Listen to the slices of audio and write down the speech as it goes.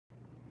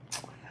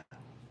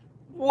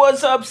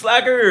What's up,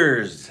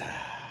 slackers?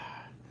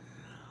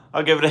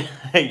 I'll give it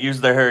a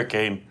use the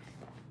hurricane.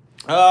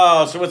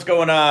 Oh, so what's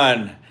going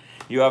on?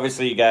 You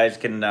guys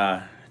can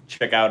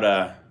check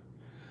out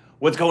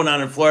what's going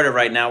on in Florida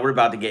right now. We're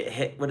about to get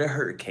hit with a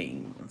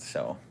hurricane.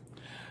 So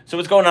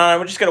what's going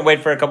on? We're just gonna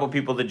wait for a couple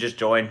people to just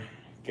join,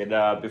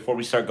 before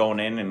we start going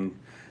in and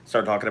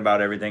start talking about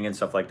everything and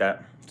stuff like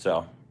that.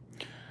 So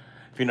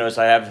if you notice,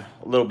 I have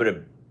a little bit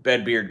of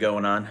bed beard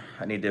going on.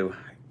 I need to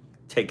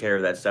take care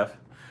of that stuff.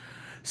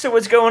 So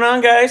what's going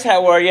on, guys?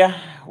 How are you?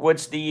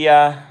 What's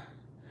going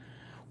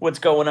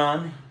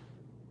on?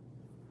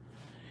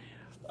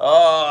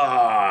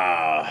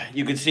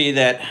 You can see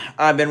that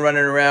I've been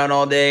running around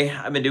all day.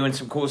 I've been doing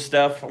some cool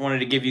stuff. I wanted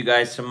to give you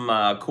guys some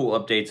cool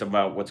updates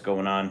about what's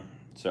going on.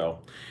 So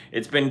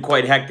it's been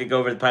quite hectic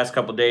over the past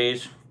couple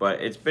days, but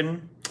it's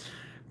been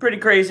pretty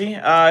crazy.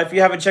 If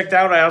you haven't checked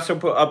out, I also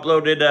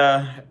uploaded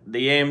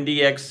the AMD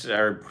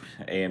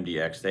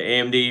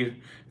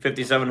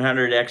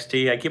 5700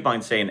 XT. I keep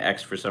on saying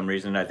X for some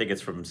reason. I think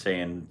it's from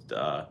saying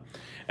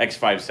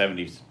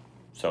X570s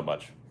so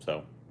much.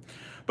 So,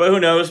 but who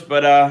knows?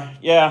 But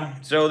yeah.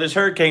 So this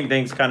hurricane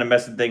thing's kind of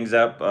messing things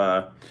up.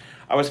 I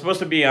was supposed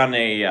to be on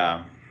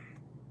a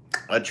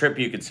trip,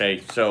 you could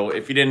say. So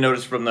if you didn't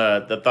notice from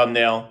the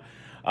thumbnail,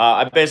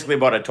 I basically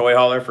bought a toy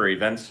hauler for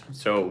events.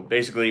 So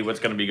basically, what's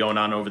going to be going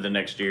on over the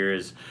next year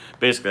is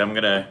basically I'm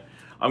gonna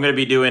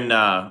be doing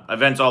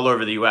events all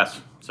over the U.S.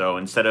 So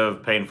instead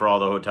of paying for all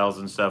the hotels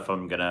and stuff,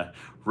 I'm gonna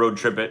road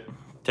trip it,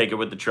 take it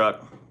with the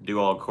truck, do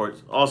all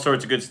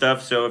sorts of good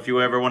stuff. So if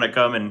you ever want to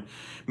come and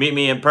meet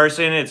me in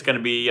person, it's gonna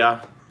be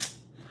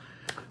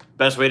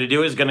best way to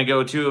do it is gonna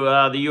go to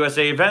the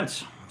USA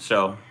events.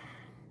 So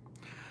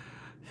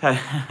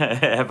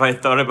have I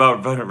thought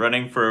about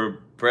running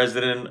for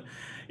president?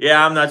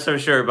 Yeah, I'm not so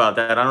sure about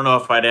that. I don't know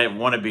if I'd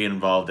want to be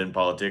involved in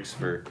politics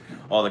for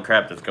all the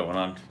crap that's going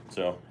on.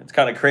 So it's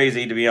kind of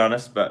crazy, to be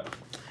honest, But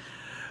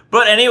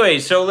anyway,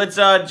 so let's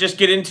just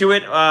get into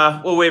it.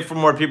 We'll wait for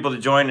more people to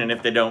join, and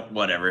if they don't,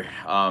 whatever.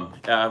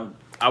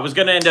 I was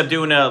gonna end up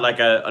doing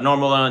a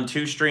normal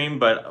on-2 stream,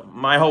 but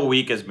my whole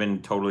week has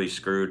been totally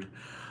screwed.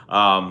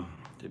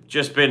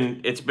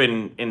 It's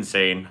been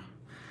insane.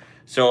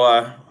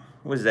 So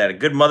what is that? A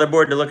good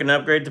motherboard to look an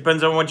upgrade?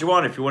 Depends on what you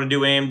want. If you want to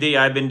do AMD,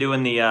 I've been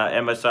doing the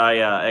MSI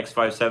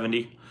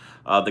X570,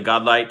 the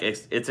Godlight.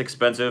 It's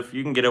expensive.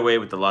 You can get away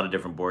with a lot of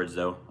different boards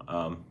though.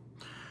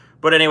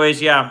 But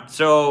anyways, yeah,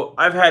 so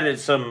I've had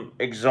some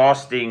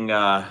exhausting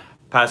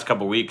past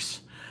couple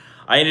weeks.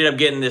 I ended up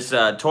getting this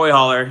toy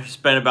hauler,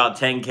 spent about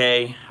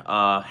 10K,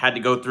 had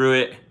to go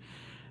through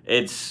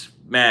it.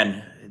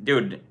 Man,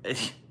 dude,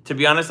 to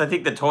be honest, I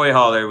think the toy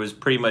hauler was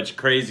pretty much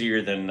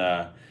crazier than,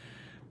 I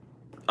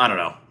don't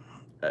know,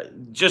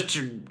 just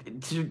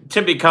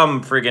to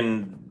become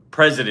friggin'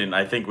 president,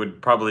 I think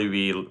would probably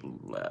be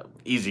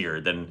easier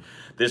than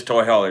this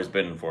toy hauler's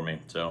been for me.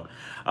 So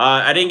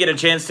I didn't get a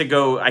chance to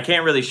go. I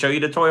can't really show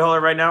you the toy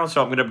hauler right now,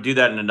 so I'm gonna do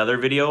that in another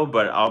video.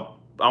 But I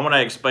want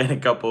to explain a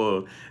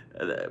couple.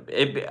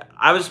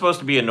 I was supposed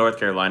to be in North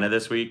Carolina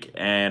this week,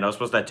 and I was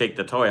supposed to take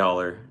the toy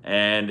hauler,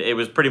 and it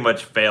was pretty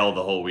much failed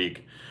the whole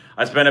week.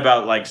 I spent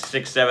about like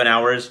 6-7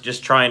 hours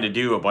just trying to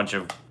do a bunch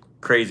of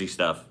crazy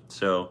stuff.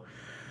 So.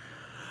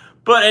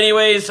 But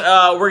anyways,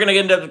 we're going to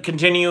end up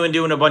continuing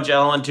doing a bunch of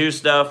LN2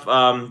 stuff.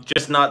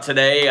 Just not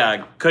today. I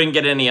couldn't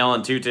get any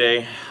LN2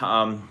 today.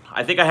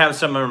 I think I have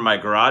some in my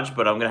garage,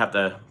 but I'm going to have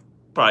to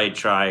probably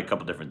try a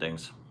couple different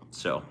things.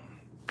 So,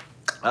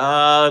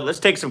 let's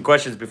take some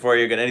questions before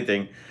you get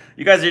anything.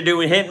 You guys are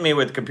hitting me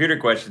with computer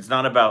questions,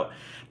 not about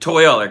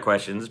toy hauler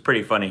questions. It's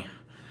pretty funny.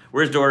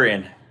 Where's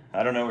Dorian?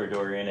 I don't know where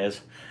Dorian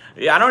is.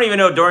 Yeah, I don't even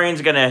know if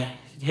Dorian's going to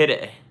hit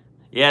it.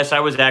 Yes,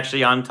 I was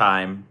actually on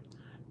time.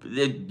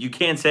 You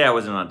can't say I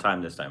wasn't on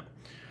time this time.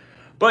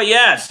 But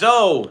yeah,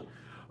 so,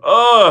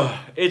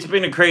 it's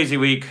been a crazy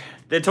week.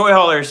 The toy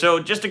hauler, so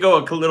just to go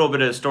a little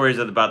bit of stories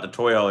about the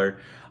toy hauler,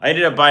 I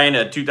ended up buying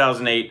a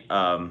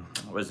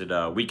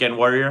 2008, Weekend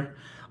Warrior.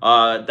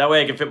 That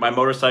way I can fit my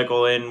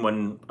motorcycle in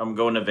when I'm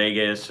going to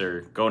Vegas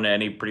or going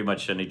to pretty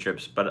much any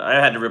trips. But I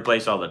had to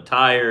replace all the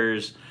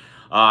tires.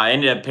 I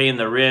ended up painting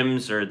the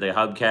rims or the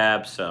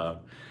hubcaps,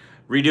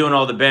 redoing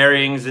all the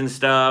bearings and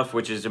stuff,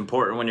 which is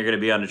important when you're going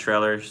to be on the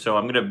trailer. So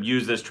I'm going to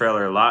use this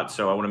trailer a lot,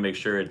 so I want to make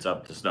sure it's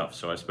up to snuff.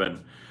 So I spent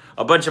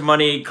a bunch of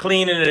money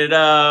cleaning it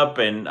up,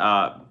 and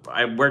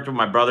I worked with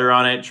my brother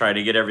on it, tried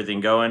to get everything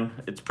going.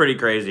 It's pretty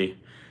crazy.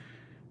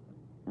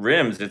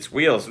 Rims, it's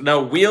wheels.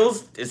 No,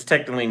 wheels is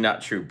technically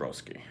not true,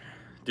 broski.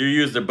 Do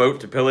you use the boat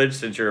to pillage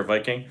since you're a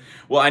Viking?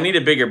 Well, I need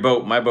a bigger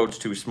boat. My boat's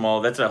too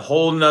small. That's a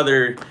whole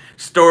nother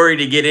story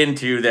to get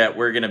into that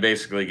we're going to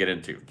basically get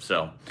into.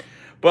 So...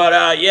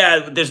 But,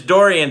 yeah, this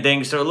Dorian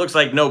thing, so it looks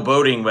like no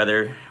boating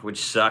weather,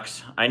 which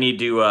sucks. I need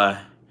to,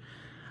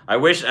 I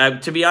wish,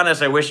 to be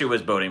honest, I wish it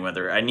was boating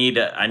weather. I need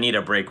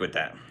a break with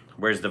that.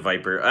 Where's the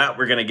Viper?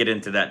 We're going to get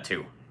into that,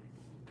 too.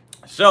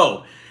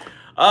 So,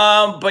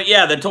 but,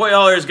 yeah, the toy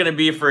hauler is going to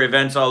be for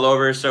events all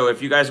over. So,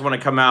 if you guys want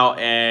to come out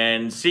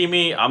and see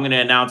me, I'm going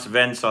to announce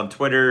events on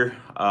Twitter,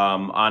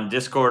 on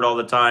Discord all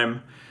the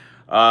time.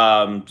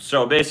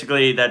 So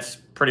basically, that's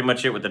pretty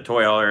much it with the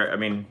toy hauler. I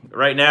mean,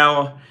 right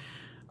now,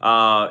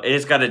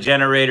 it's got a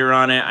generator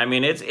on it. I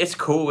mean, it's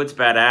cool. It's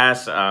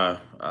badass.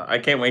 I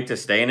can't wait to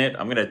stay in it.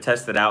 I'm gonna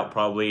test it out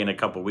probably in a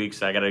couple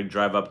weeks. I gotta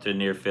drive up to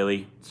near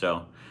Philly.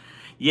 So,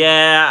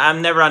 yeah,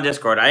 I'm never on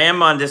Discord. I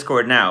am on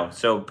Discord now.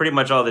 So pretty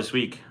much all this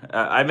week.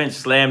 I've been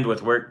slammed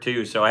with work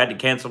too. So I had to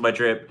cancel my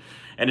trip.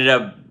 Ended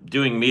up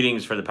doing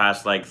meetings for the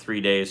past like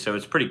 3 days. So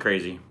it's pretty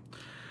crazy.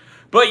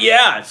 But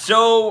yeah,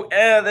 so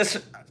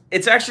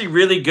it's actually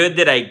really good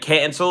that I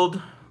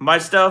canceled my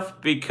stuff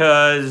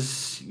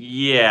because,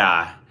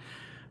 yeah,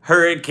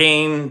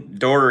 Hurricane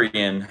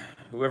Dorian,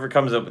 whoever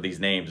comes up with these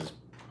names is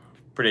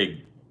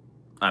pretty,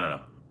 I don't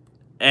know.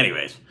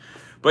 Anyways,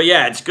 but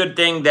yeah, it's a good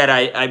thing that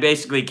I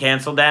basically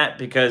canceled that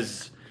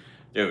because,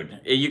 dude,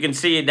 you can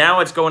see now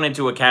it's going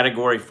into a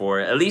category 4.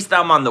 At least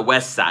I'm on the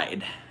west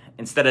side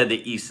instead of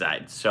the east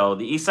side. So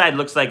the east side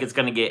looks like it's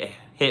going to get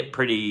hit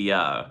pretty,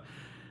 I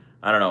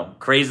don't know,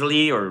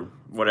 crazily or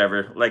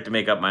whatever. I like to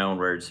make up my own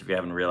words if you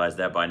haven't realized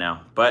that by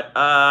now. But,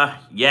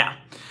 yeah.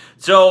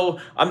 So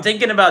I'm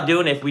thinking about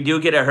doing, if we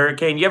do get a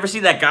hurricane, you ever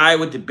see that guy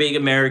with the big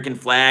American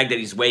flag that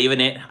he's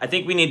waving it? I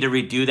think we need to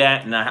redo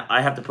that, and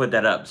I have to put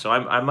that up. So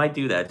I might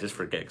do that just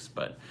for kicks.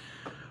 But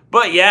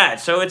yeah,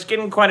 so it's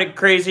getting quite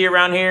crazy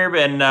around here.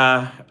 And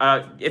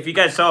if you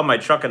guys saw my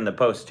truck in the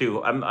post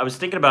too, I was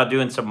thinking about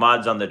doing some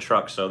mods on the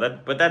truck. So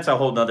but that's a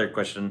whole nother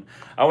question.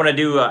 I want to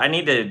do, I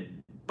need to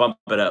bump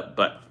it up.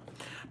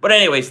 But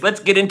anyways, let's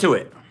get into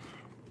it.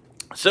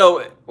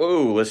 So,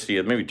 ooh, let's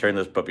see. Maybe turn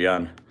this puppy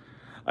on.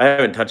 I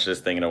haven't touched this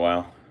thing in a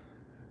while.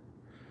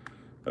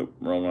 Oh,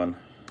 wrong one.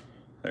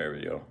 There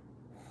we go.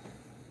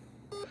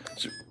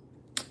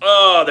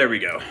 Oh, there we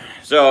go.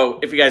 So,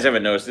 if you guys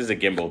haven't noticed, this is a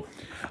gimbal.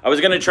 I was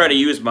going to try to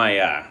use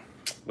my,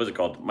 what's it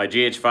called? My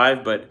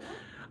GH5, but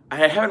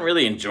I haven't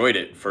really enjoyed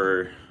it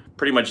for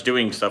pretty much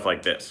doing stuff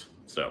like this.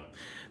 So,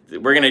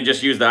 we're going to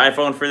just use the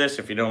iPhone for this.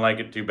 If you don't like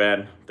it, too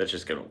bad. That's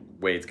just the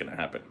way it's going to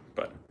happen.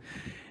 But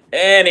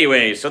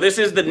anyway, so this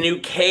is the new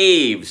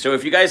cave. So,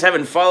 if you guys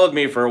haven't followed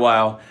me for a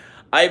while,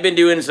 I've been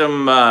doing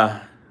some,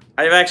 I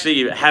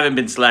actually haven't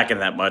been slacking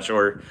that much,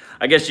 or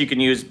I guess you can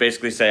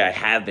basically say I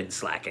have been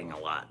slacking a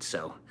lot.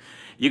 So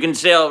you can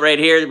see right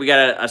here, we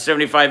got a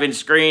 75-inch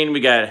screen. We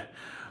got,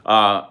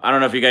 I don't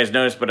know if you guys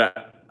noticed, but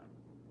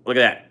look at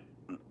that.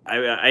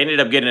 I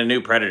ended up getting a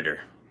new Predator.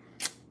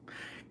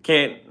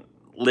 Can't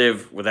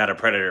live without a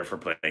Predator for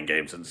playing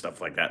games and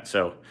stuff like that.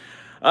 So,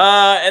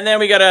 and then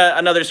we got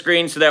another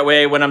screen, so that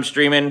way when I'm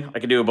streaming, I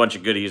can do a bunch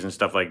of goodies and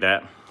stuff like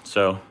that.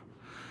 So,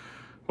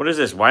 what is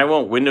this? Why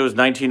won't Windows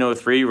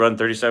 1903 run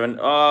 37?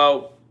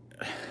 Oh,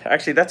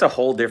 actually, that's a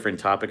whole different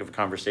topic of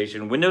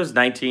conversation. Windows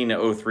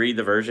 1903,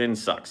 the version,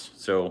 sucks.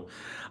 So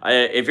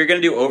if you're going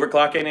to do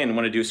overclocking and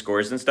want to do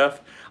scores and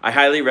stuff, I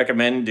highly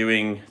recommend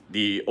doing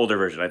the older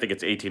version. I think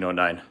it's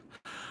 1809.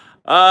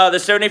 The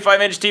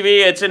 75-inch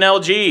TV, it's an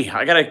LG.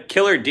 I got a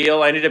killer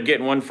deal. I ended up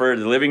getting one for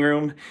the living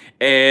room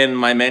and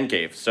my man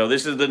cave. So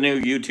this is the new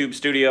YouTube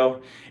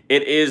studio.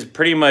 It is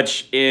pretty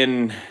much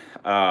in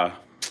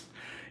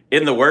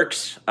the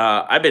works.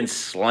 I've been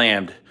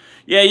slammed.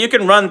 Yeah, you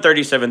can run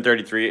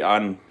 3733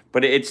 on,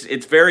 but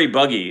it's very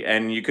buggy,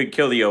 and you could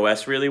kill the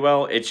OS really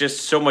well. It's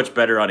just so much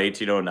better on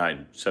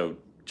 1809. So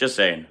just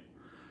saying.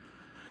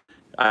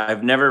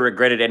 I've never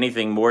regretted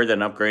anything more than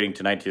upgrading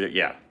to 19.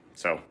 Yeah.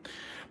 So,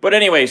 but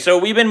anyway, so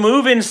we've been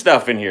moving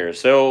stuff in here.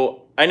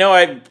 So I know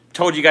I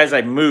told you guys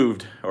I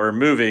moved or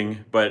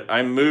moving, but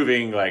I'm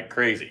moving like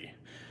crazy.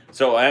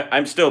 So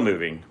I'm still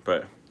moving,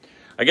 but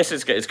I guess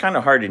it's kind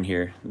of hard in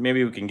here.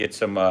 Maybe we can get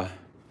some,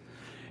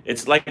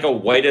 it's like a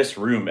whitest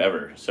room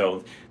ever.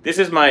 So this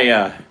is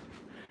my,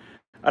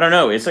 I don't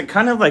know. It's like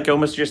kind of like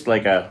almost just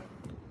like a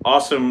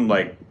awesome,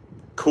 like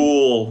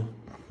cool,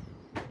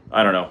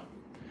 I don't know,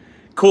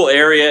 cool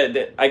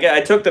area.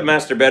 I took the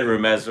master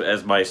bedroom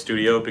as my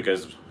studio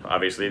because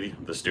obviously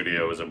the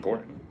studio is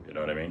important. You know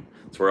what I mean?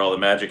 It's where all the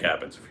magic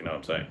happens, if you know what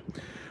I'm saying.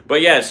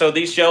 But yeah, so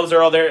these shelves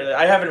are all there.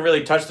 I haven't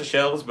really touched the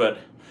shelves, but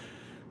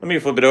let me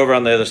flip it over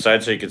on the other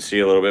side so you can see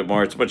a little bit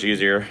more. It's much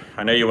easier.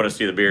 I know you want to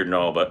see the beard and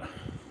all, but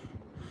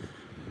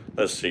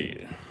let's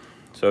see.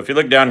 So if you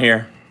look down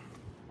here,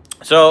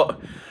 so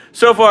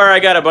far I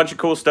got a bunch of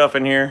cool stuff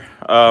in here.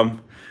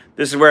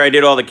 This is where I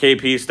did all the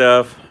KP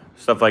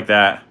stuff like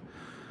that.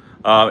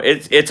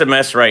 It's a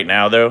mess right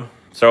now though,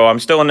 so I'm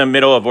still in the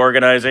middle of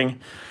organizing.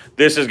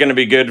 This is going to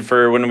be good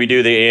for when we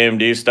do the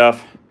AMD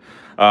stuff.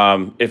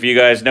 If you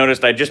guys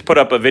noticed, I just put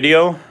up a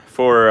video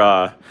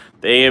for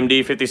the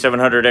AMD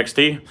 5700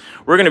 XT.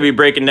 We're going to be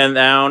breaking that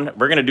down.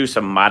 We're going to do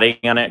some modding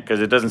on it because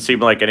it doesn't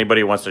seem like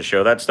anybody wants to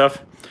show that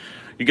stuff.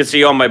 You can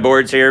see all my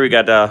boards here. We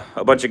got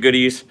a bunch of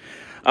goodies.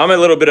 I'm a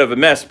little bit of a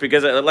mess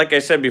because, like I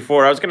said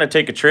before, I was going to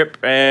take a trip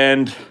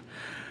and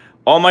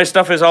all my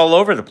stuff is all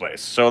over the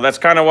place. So that's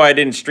kind of why I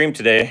didn't stream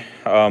today.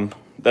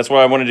 That's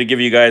why I wanted to give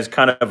you guys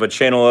kind of a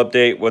channel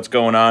update, what's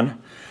going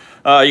on.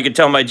 You can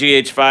tell my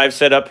GH5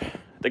 setup.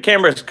 The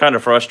camera is kind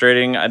of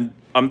frustrating.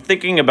 I'm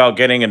thinking about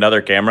getting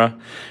another camera,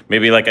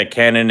 maybe like a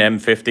Canon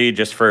M50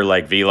 just for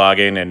like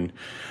vlogging. And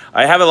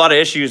I have a lot of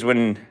issues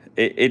when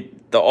the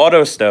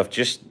auto stuff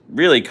just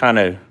really kind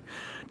of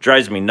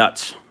drives me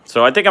nuts.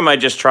 So I think I might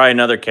just try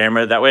another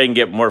camera. That way I can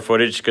get more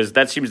footage, because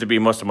that seems to be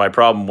most of my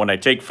problem when I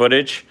take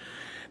footage,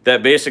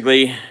 that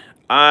basically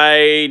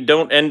I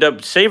don't end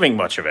up saving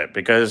much of it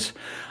because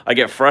I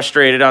get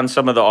frustrated on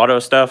some of the auto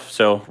stuff.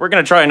 So we're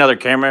going to try another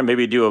camera and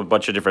maybe do a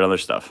bunch of different other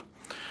stuff.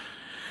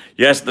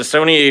 Yes, the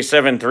Sony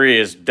a7 III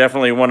is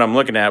definitely one I'm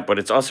looking at, but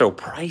it's also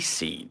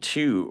pricey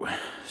too.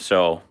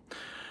 So,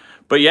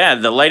 but yeah,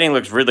 the lighting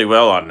looks really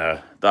well on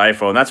the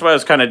iPhone. That's why I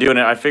was kind of doing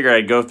it. I figured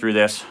I'd go through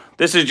this.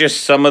 This is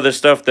just some of the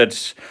stuff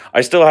that's,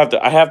 I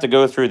have to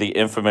go through the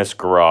infamous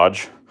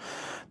garage.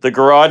 The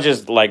garage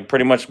is like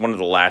pretty much one of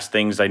the last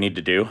things I need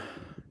to do.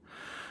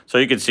 So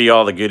you can see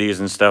all the goodies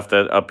and stuff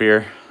that up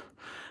here.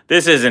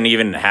 This isn't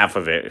even half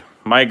of it.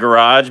 My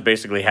garage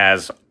basically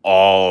has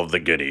all of the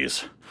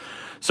goodies.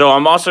 So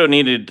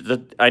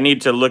I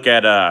need to look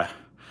at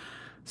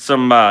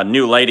some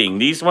new lighting.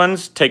 These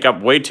ones take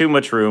up way too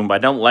much room. I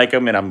don't like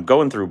them, and I'm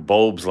going through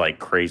bulbs like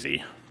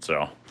crazy.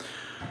 So,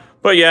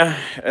 but yeah,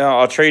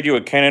 I'll trade you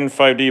a Canon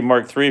 5D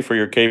Mark III for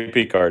your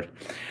KP card.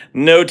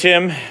 No,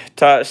 Tim,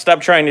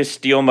 stop trying to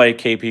steal my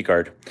KP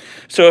card.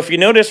 So if you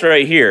notice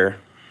right here,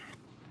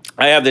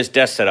 I have this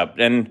desk set up,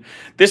 and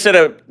this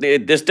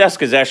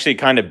desk is actually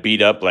kind of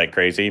beat up like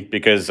crazy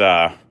because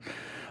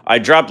I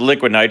dropped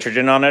liquid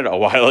nitrogen on it a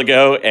while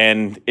ago,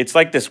 and it's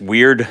like this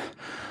weird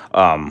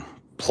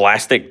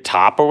plastic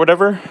top or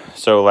whatever.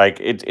 So like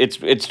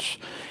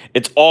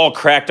it's all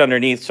cracked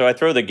underneath. So I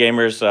throw the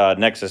Gamers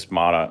Nexus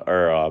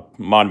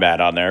mod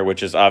mat on there,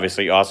 which is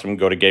obviously awesome.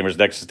 Go to Gamers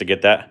Nexus to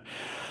get that.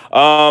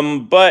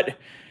 But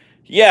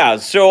yeah,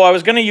 so I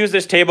was going to use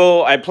this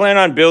table. I plan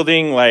on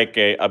building like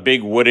a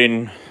big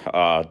wooden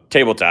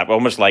tabletop,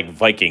 almost like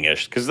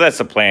Viking-ish, because that's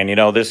the plan. You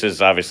know, this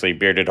is obviously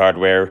Bearded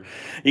Hardware.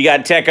 You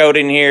got tech out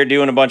in here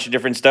doing a bunch of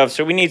different stuff,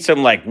 so we need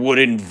some like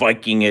wooden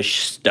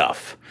Viking-ish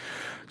stuff.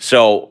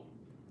 So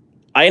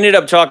I ended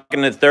up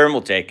talking to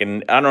Thermaltake,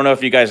 and I don't know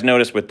if you guys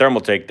noticed with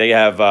Thermaltake, they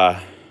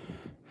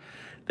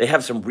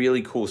have some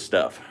really cool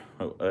stuff.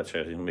 Oh,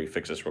 actually, let me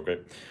fix this real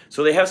quick.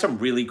 So they have some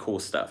really cool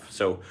stuff.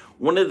 So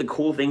one of the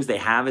cool things they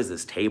have is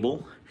this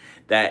table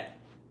that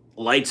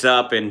lights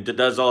up and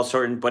does all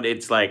sorts, but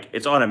it's like,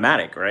 it's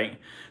automatic, right?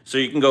 So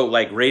you can go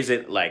like raise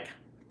it like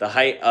the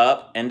height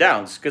up and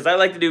down. Because I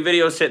like to do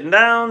videos sitting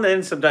down,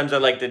 and sometimes I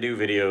like to do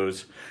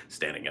videos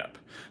standing up.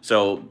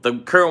 So the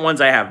current ones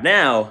I have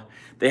now,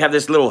 they have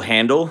this little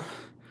handle,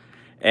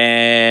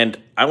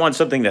 and I want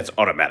something that's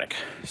automatic.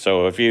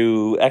 So if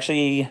you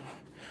actually,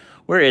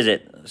 where is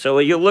it? So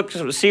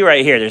you see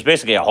right here, there's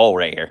basically a hole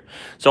right here.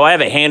 So I have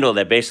a handle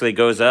that basically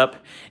goes up,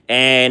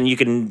 and you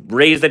can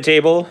raise the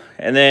table,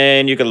 and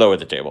then you can lower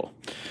the table.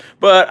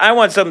 But I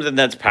want something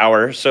that's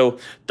power. So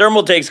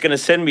Thermaltake's going to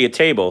send me a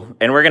table,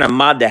 and we're going to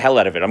mod the hell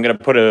out of it. I'm going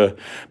to put a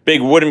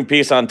big wooden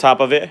piece on top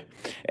of it.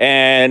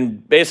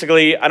 And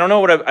basically, I don't know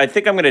what I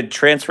think I'm going to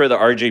transfer the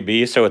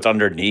RGB so it's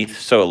underneath,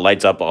 so it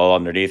lights up all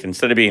underneath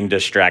instead of being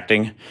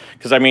distracting.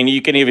 Because, I mean,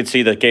 you can even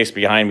see the case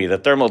behind me, the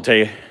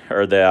Thermaltake,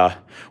 or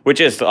which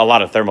is a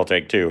lot of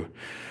Thermaltake too.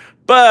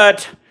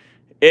 But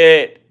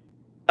I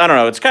don't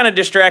know, it's kind of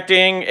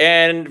distracting,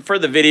 and for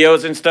the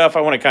videos and stuff,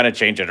 I want to kind of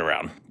change it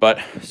around. But,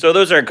 so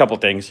those are a couple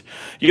things.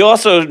 You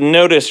also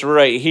notice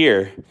right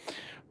here,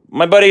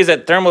 my buddies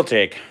at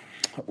Thermaltake,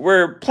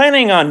 we're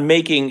planning on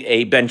making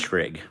a bench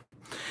rig.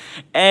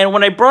 And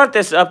when I brought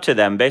this up to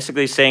them,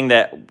 basically saying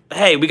that,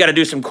 hey, we got to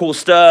do some cool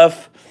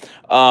stuff.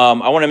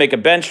 I want to make a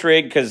bench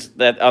rig because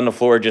that on the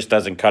floor just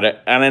doesn't cut it.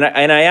 And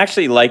I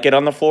actually like it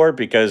on the floor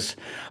because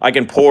I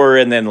can pour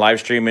and then live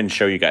stream and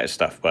show you guys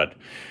stuff. But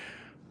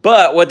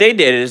what they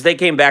did is they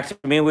came back to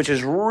me, which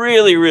is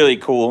really, really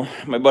cool.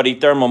 My buddy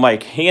Thermal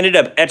Mike, he ended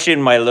up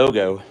etching my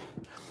logo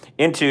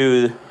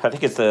into, I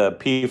think it's the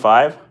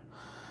P5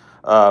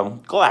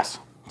 glass.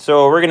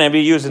 So we're going to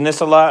be using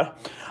this a lot.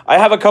 I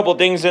have a couple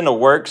things in the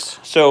works.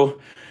 So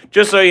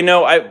just so you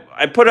know,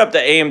 I put up the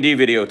AMD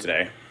video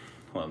today.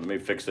 Well, let me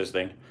fix this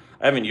thing.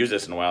 I haven't used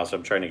this in a while, so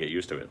I'm trying to get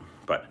used to it.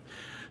 But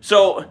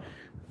so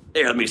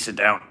here, let me sit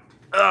down.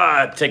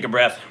 Take a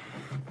breath.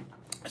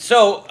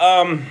 So,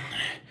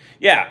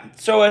 yeah.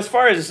 So as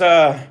far as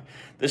the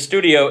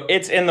studio,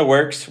 it's in the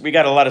works. We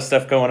got a lot of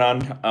stuff going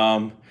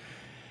on.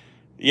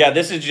 Yeah,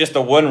 this is just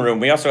the one room.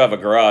 We also have a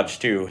garage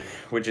too,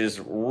 which is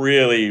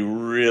really,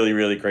 really,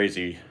 really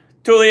crazy.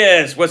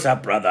 Tullius, what's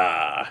up,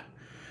 brother?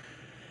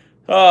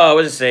 Oh,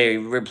 what does it say?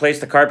 Replace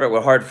the carpet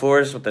with hard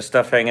floors with the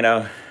stuff hanging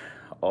out.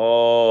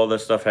 All the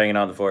stuff hanging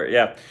on the floor.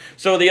 Yeah.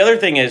 So the other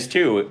thing is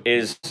too,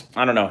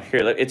 I don't know,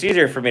 here, it's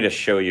easier for me to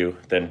show you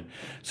than,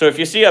 so if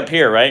you see up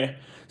here, right?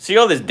 See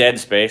all this dead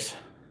space?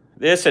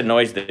 This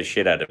annoys the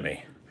shit out of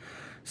me.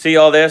 See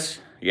all this?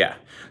 Yeah.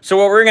 So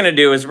what we're going to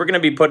do is we're going to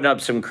be putting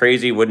up some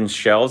crazy wooden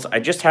shelves. I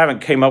just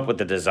haven't came up with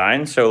the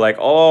design. So like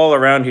all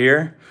around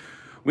here,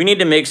 we need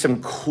to make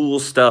some cool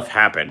stuff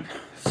happen.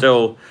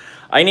 So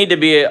I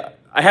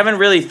haven't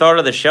really thought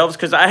of the shelves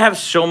because I have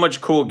so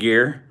much cool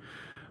gear.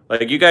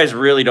 Like, you guys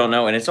really don't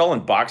know, and it's all in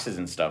boxes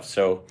and stuff.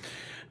 So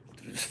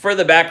for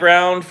the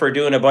background, for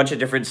doing a bunch of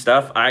different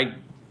stuff, I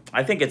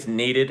I think it's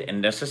needed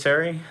and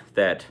necessary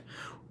that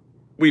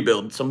we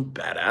build some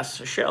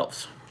badass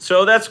shelves.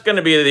 So that's going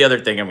to be the other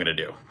thing I'm going to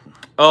do.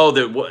 Oh,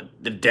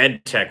 the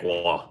dead tech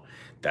wall.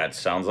 That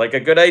sounds like a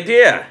good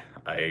idea.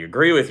 I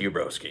agree with you,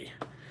 broski.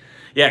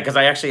 Yeah, because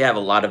I actually have a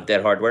lot of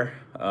dead hardware.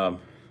 I'm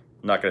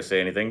not going to say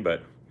anything,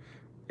 but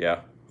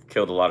yeah,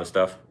 killed a lot of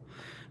stuff.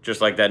 Just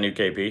like that new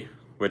KP,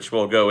 which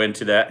we'll go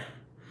into that.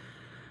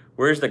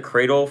 Where's the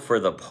cradle for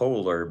the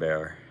polar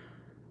bear?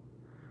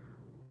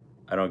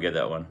 I don't get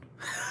that one.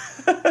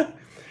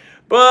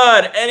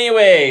 But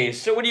anyway,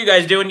 so what are you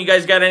guys doing? You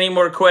guys got any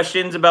more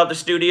questions about the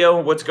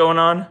studio? What's going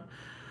on?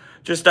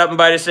 Just stopping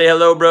by to say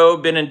hello, bro.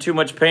 Been in too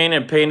much pain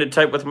and pain to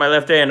type with my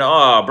left hand.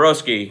 Aw,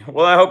 broski.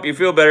 Well, I hope you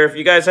feel better. If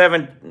you guys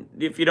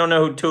if you don't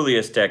know who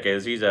Tullius Tech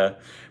is, he's a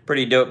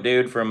pretty dope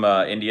dude from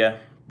India,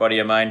 buddy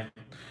of mine.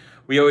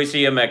 We always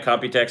see him at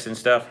Computex and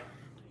stuff.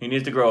 He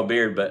needs to grow a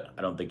beard, but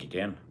I don't think he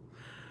can.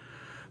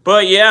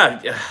 But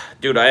yeah,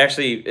 dude,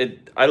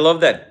 I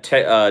love that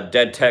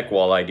dead tech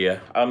wall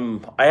idea.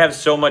 I have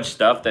so much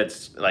stuff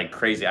that's like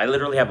crazy. I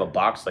literally have a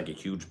box, like a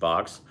huge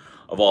box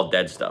of all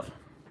dead stuff.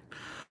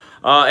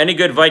 Any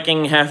good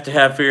Viking have to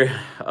have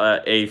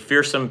a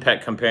fearsome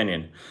pet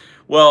companion.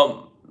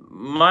 Well,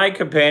 my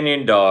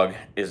companion dog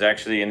is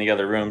actually in the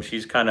other room.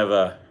 She's kind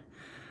of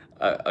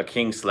a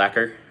king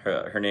slacker.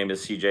 Her name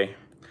is CJ.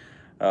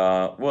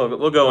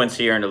 We'll go and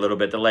see her in a little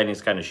bit. The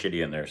lighting's kind of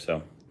shitty in there,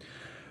 so.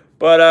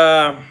 But,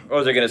 what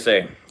was I going to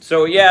say?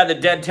 So, yeah, the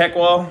dead tech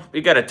wall,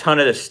 we got a ton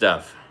of this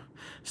stuff.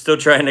 Still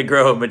trying to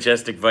grow a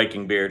majestic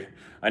Viking beard.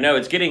 I know,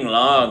 it's getting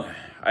long.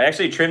 I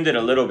actually trimmed it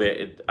a little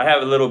bit. I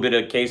have a little bit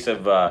of case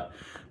of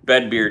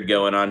bed beard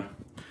going on.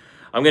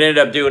 I'm going to end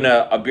up doing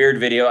a beard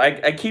video.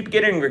 I keep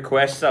getting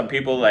requests on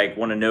people, like,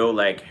 want to know,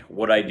 like,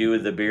 what I do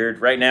with the beard.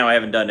 Right now, I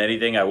haven't done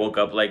anything. I woke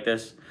up like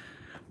this.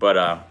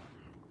 But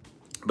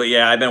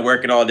yeah, I've been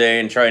working all day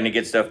and trying to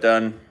get stuff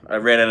done. I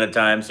ran out of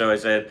time, so I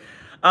said,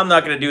 I'm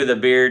not going to do the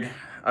beard.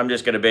 I'm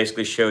just going to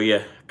basically show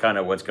you kind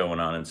of what's going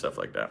on and stuff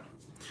like that.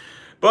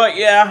 But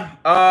yeah,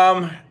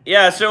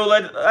 so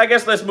I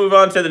guess let's move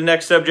on to the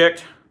next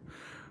subject.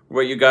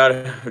 What you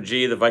got?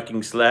 Gee, the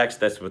Viking slacks,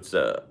 that's what's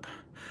up.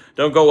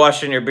 Don't go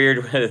washing your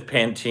beard with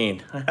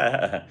Pantene.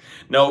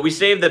 No, we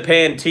saved the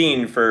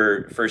Pantene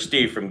for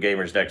Steve from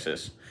Gamers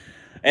Nexus.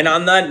 And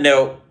on that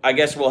note, I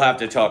guess we'll have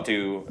to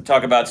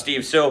talk about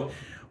Steve. So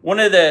one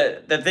of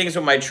the things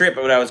with my trip,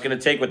 what I was going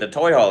to take with the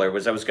toy hauler,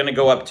 was I was going to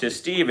go up to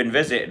Steve and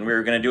visit, and we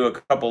were going to do a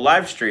couple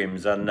live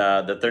streams on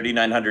the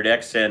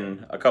 3900X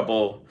and a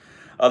couple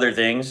other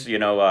things, you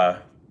know,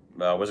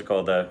 what's it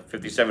called, the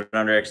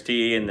 5700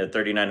 XT and the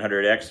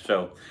 3900X.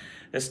 So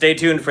stay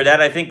tuned for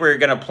that. I think we're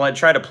going to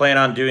try to plan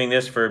on doing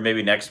this for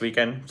maybe next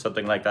weekend,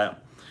 something like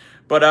that.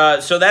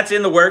 But so that's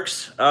in the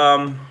works.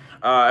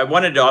 I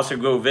wanted to also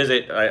go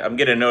visit. I'm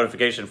getting a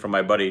notification from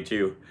my buddy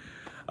too.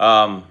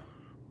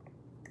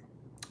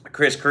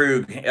 Chris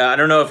Krug. I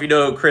don't know if you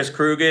know who Chris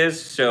Krug is,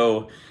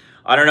 so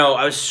I don't know.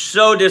 I was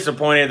so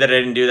disappointed that I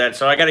didn't do that,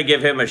 so I got to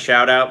give him a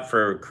shout out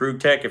for Krug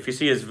Tech. If you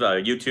see his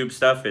YouTube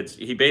stuff,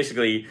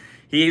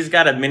 he's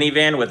got a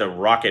minivan with a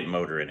rocket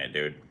motor in it,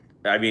 dude.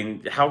 I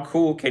mean, how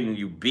cool can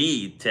you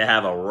be to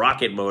have a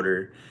rocket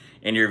motor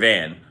in your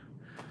van?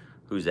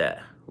 Who's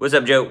that? What's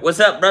up, Joe?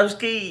 What's up,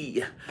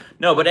 broski?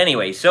 No, but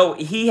anyway, so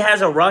he has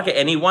a rocket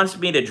and he wants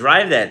me to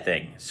drive that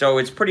thing. So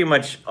it's pretty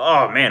much,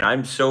 oh man,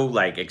 I'm so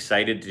like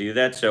excited to do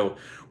that. So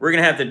we're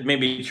going to have to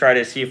maybe try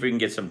to see if we can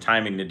get some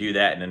timing to do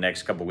that in the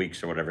next couple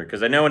weeks or whatever.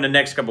 Because I know in the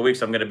next couple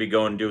weeks, I'm going to be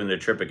doing the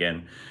trip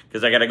again.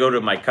 Because I got to go to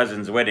my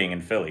cousin's wedding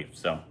in Philly.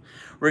 So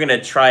we're going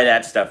to try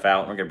that stuff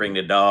out. We're going to bring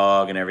the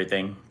dog and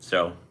everything.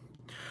 So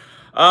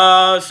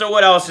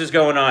what else is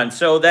going on?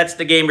 So that's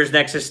the Gamers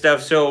Nexus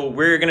stuff. So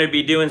we're going to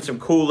be doing some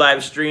cool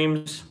live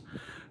streams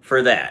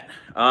for that.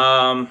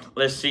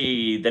 Let's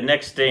see, the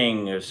next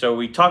thing. So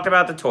we talked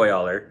about the toy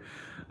hauler.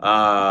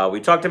 We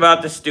talked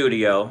about the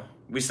studio.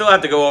 We still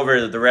have to go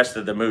over the rest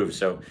of the move.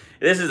 So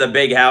this is a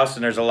big house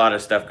and there's a lot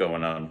of stuff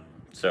going on.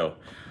 So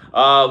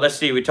let's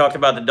see, we talked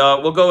about the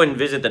dog. We'll go and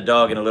visit the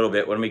dog in a little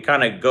bit when we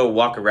kind of go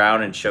walk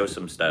around and show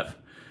some stuff.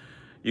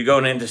 You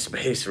going into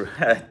space.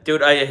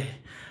 Dude,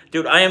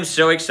 I am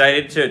so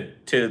excited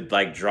to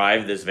like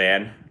drive this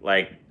van.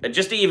 Like,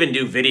 just to even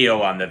do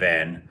video on the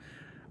van,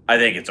 I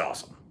think it's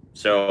awesome.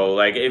 So,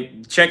 like,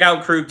 check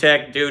out Krug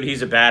Tech. Dude,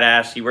 he's a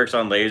badass. He works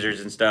on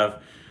lasers and stuff.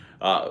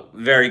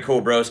 Very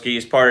cool broski.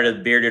 He's part of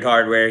the Bearded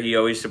Hardware. He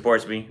always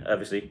supports me,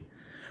 obviously.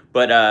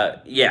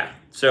 But, yeah.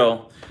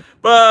 So,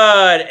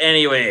 but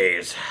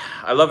anyways,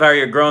 I love how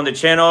you're growing the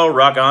channel.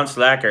 Rock on,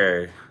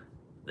 Slacker.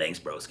 Thanks,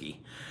 broski.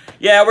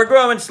 Yeah, we're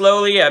growing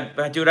slowly.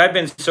 Dude, I've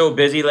been so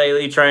busy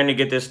lately trying to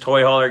get this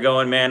toy hauler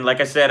going, man.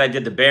 Like I said, I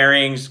did the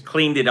bearings,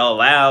 cleaned it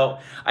all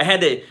out. I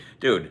had to,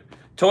 dude,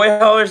 toy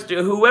haulers,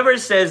 dude, whoever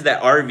says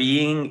that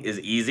RVing is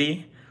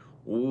easy,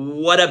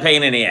 what a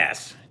pain in the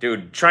ass.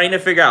 Dude, trying to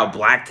figure out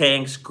black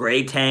tanks,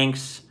 gray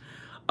tanks,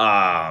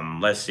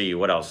 let's see,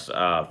 what else?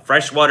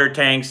 Freshwater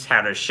tanks,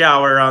 how to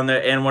shower on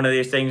the end one of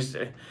these things.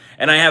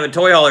 And I have a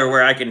toy hauler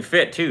where I can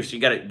fit too, so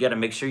you gotta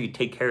make sure you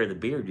take care of the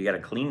beard. You gotta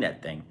clean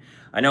that thing.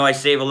 I know I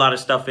save a lot of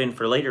stuff in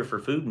for later for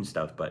food and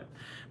stuff, but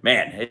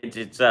man,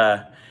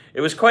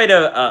 it was quite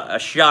a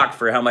shock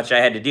for how much I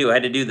had to do. I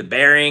had to do the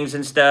bearings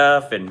and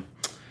stuff,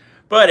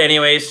 but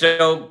anyway,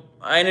 so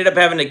I ended up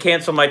having to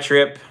cancel my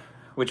trip,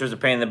 which was a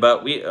pain in the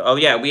butt. We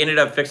ended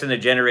up fixing the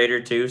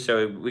generator too,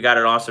 so we got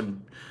an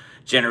awesome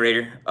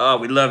generator. Oh,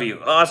 we love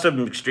you.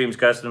 Awesome Extremes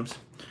Customs.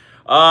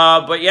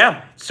 But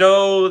yeah,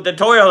 so the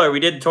toy hauler, we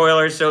did the toy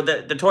hauler. So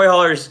the toy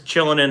hauler is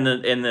chilling in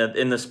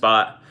the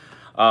spot.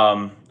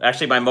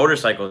 Actually, my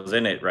motorcycle is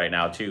in it right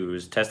now too. I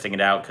was testing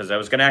it out because I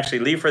was gonna actually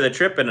leave for the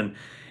trip, and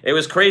it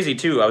was crazy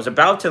too. I was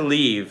about to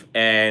leave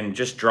and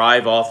just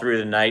drive all through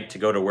the night to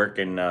go to work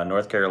in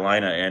North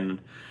Carolina, and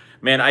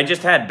man, I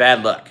just had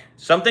bad luck.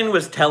 Something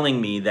was telling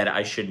me that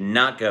I should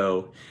not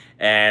go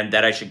and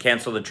that I should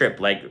cancel the trip.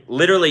 Like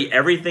literally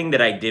everything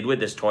that I did with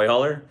this toy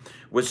hauler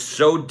was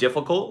so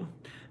difficult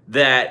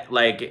that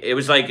like it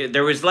was like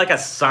there was like a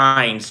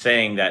sign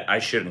saying that I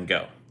shouldn't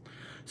go.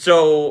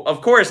 So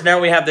of course now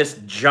we have this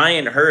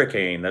giant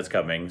hurricane that's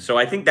coming. So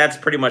I think that's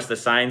pretty much the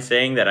sign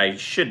saying that I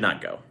should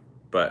not go.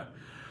 But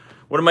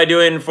what am I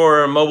doing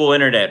for mobile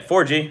internet?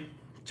 4G,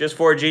 just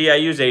 4G. I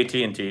use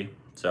AT&T,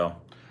 so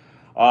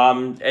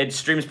it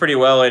streams pretty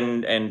well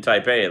in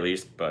Taipei at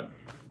least. But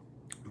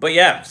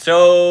yeah,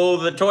 so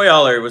the toy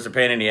hauler was a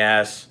pain in the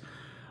ass.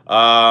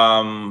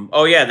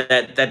 Oh yeah,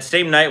 that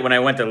same night when I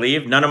went to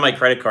leave, none of my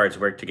credit cards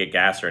worked to get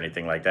gas or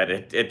anything like that.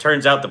 It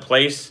turns out the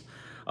place,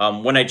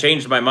 when I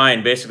changed my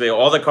mind, basically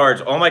all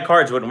my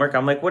cards wouldn't work.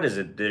 I'm like, what is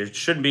it? There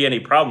shouldn't be any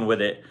problem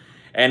with it.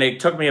 And it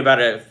took me about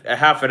a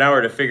half an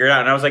hour to figure it out.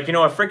 And I was like, you know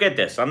what, forget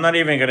this. I'm not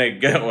even gonna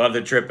go on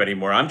the trip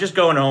anymore. I'm just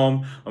going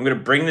home. I'm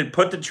gonna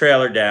put the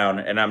trailer down,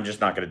 and I'm just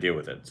not gonna deal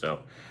with it.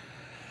 So.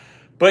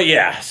 But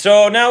yeah,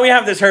 so now we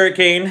have this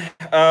hurricane.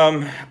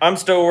 I'm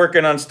still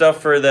working on stuff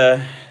for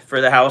the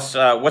house.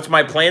 What's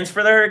my plans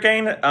for the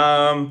hurricane?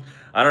 I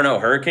don't know,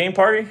 hurricane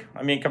party?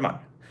 I mean, come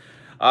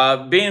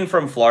on. Being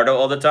from Florida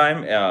all the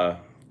time,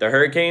 the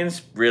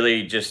hurricanes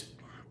really just,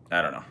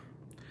 I don't know.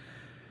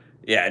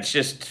 Yeah, it's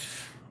just,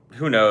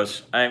 who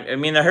knows? I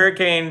mean, the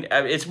hurricane,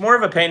 it's more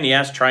of a pain in the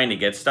ass trying to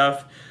get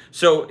stuff.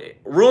 So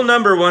rule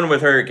number one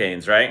with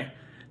hurricanes, right?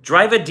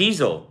 Drive a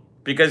diesel.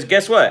 Because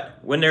guess what?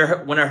 When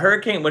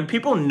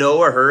people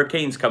know a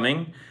hurricane's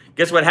coming,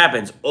 guess what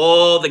happens?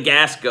 All the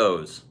gas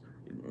goes.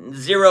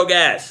 Zero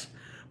gas.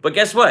 But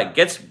guess what?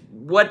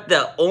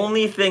 The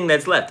only thing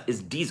that's left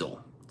is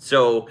diesel.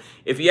 So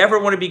if you ever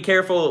want to be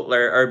careful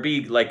or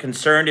be like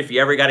concerned, if you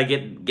ever got to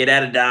get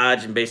out of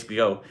Dodge and basically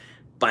go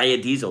buy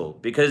a diesel,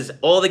 because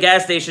all the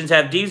gas stations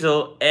have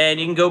diesel and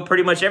you can go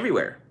pretty much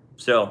everywhere.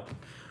 So,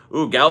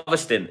 ooh,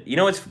 Galveston. You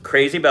know what's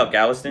crazy about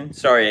Galveston?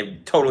 Sorry, a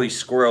totally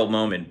squirrel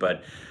moment,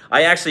 but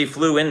I actually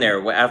flew in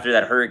there after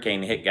that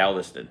hurricane hit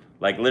Galveston,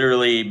 like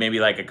literally maybe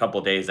like a couple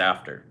days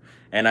after.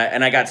 And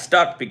I got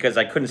stuck because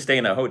I couldn't stay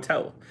in a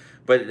hotel.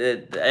 But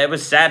it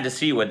was sad to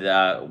see what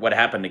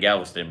happened to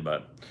Galveston.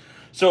 But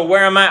so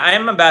where am I? I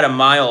am about a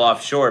mile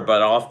offshore,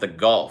 but off the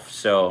Gulf.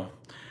 So,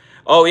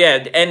 oh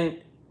yeah,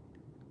 and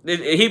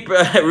he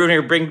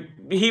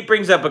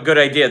brings up a good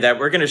idea that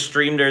we're gonna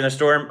stream during the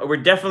storm. We're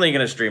definitely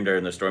gonna stream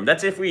during the storm.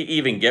 That's if we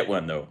even get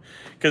one though,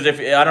 because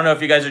I don't know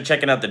if you guys are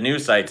checking out the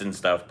news sites and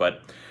stuff,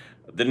 but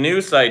the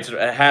news sites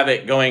have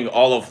it going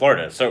all of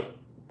Florida. So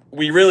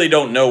we really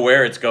don't know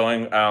where it's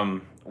going.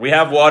 We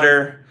have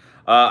water.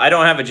 I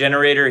don't have a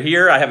generator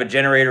here. I have a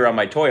generator on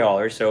my toy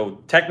hauler.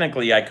 So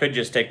technically I could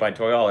just take my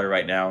toy hauler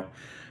right now,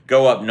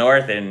 go up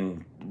north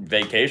and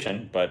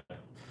vacation. But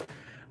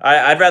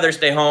I'd rather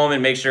stay home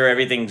and make sure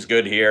everything's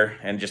good here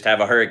and just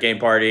have a hurricane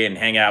party and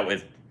hang out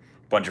with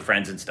a bunch of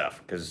friends and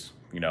stuff. Because,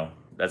 you know,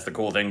 that's the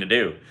cool thing to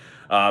do.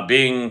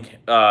 Being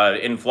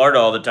in Florida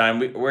all the time,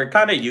 we're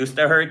kind of used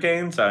to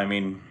hurricanes. I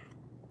mean,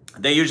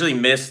 they usually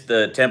miss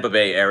the Tampa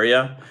Bay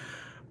area.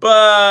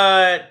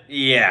 But,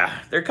 yeah,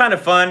 they're kind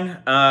of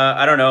fun.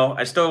 I don't know.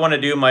 I still want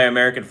to do my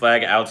American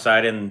flag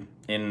outside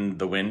in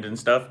the wind and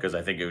stuff because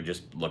I think it would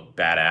just look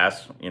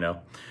badass, you know.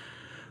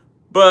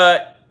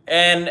 But,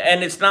 and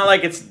it's not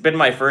like it's been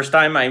my first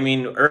time. I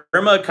mean,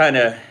 Irma kind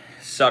of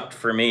sucked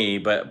for me,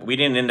 but we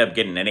didn't end up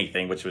getting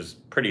anything, which was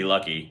pretty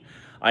lucky.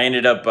 I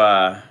ended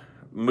up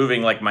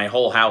moving like my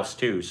whole house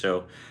too.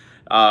 So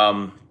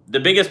the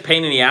biggest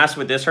pain in the ass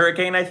with this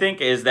hurricane, I think,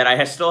 is that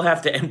I still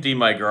have to empty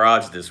my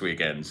garage this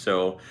weekend.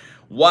 So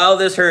while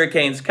this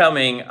hurricane's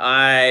coming,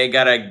 I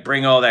gotta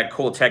bring all that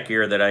cool tech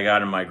gear that I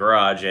got in my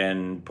garage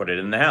and put it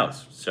in the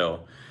house.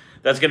 So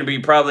that's gonna be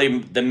probably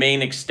the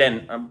main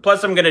extent.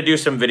 Plus I'm gonna do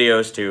some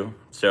videos too.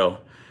 So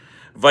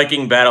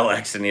Viking Battle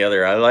Axe in the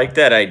other. I like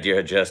that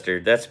idea,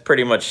 Jester. That's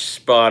pretty much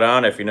spot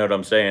on, if you know what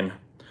I'm saying.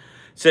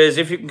 Says,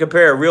 if you can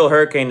compare a real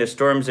hurricane to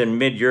storms in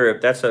mid-Europe,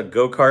 that's a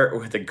go-kart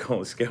with a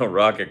gold-scale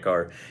rocket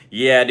car.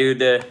 Yeah, dude,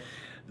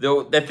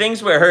 the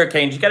things with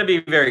hurricanes, you got to be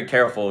very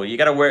careful. You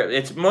got to wear,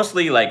 it's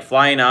mostly like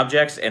flying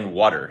objects and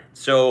water.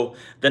 So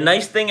the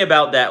nice thing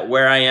about that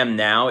where I am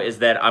now is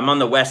that I'm on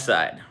the west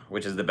side,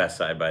 which is the best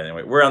side, by the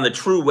way. We're on the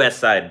true west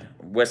side,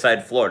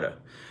 Florida.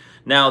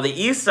 Now, the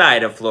east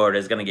side of Florida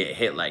is going to get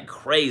hit like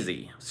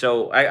crazy.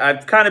 So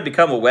I've kind of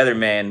become a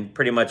weatherman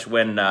pretty much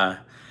when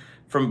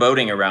from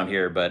boating around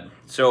here. But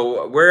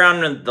so we're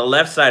on the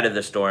left side of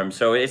the storm.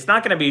 So it's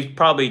not going to be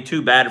probably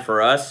too bad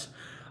for us.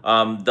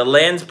 The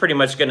land's pretty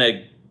much going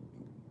to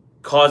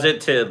cause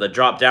it to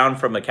drop down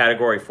from a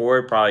category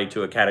 4 probably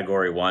to a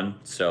category 1.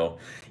 So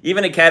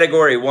even a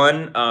category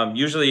 1,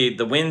 usually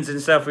the winds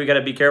and stuff we got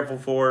to be careful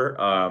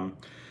for.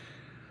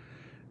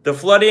 The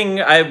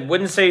flooding, I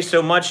wouldn't say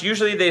so much.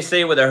 Usually they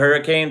say with a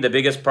hurricane, the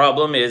biggest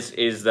problem is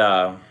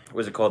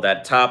what's it called,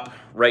 that top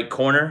right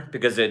corner,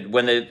 because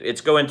when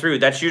it's going through,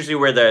 that's usually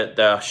where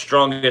the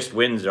strongest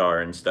winds are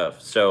and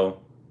stuff.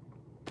 So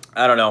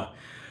I don't know.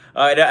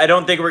 I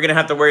don't think we're going to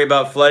have to worry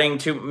about flooding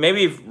too.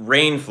 Maybe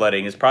rain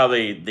flooding is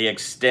probably the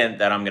extent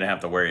that I'm going to have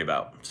to worry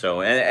about.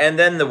 So, and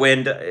then the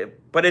wind,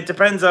 but it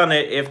depends on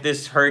if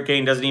this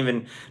hurricane doesn't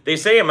even, they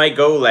say it might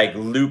go like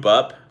loop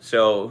up.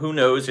 So who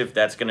knows if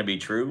that's going to be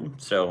true.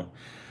 So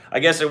I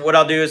guess what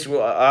I'll do is,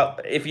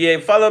 if you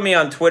follow me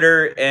on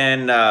Twitter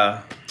and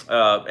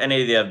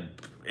any of the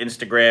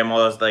Instagram, all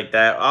those like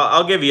that,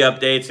 I'll give you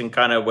updates and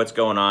kind of what's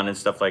going on and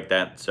stuff like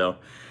that. So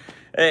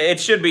it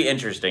should be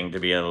interesting, to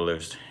be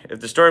honest. If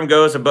the storm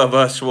goes above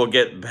us, we'll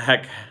get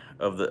back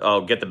of the.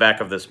 I'll get the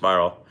back of the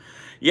spiral.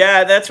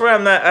 Yeah, that's where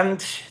I'm not.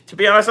 To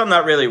be honest, I'm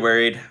not really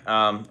worried.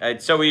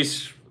 It's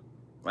always,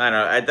 I don't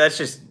know. That's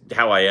just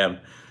how I am.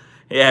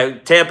 Yeah,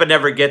 Tampa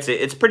never gets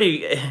it. It's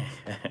pretty.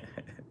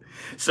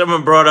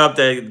 Someone brought up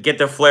to get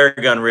the flare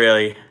gun.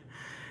 Really,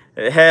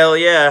 hell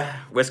yeah.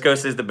 West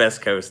Coast is the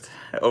best coast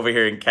over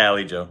here in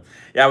Cali, Joe.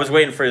 Yeah, I was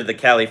waiting for the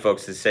Cali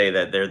folks to say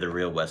that they're the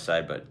real West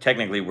Side, but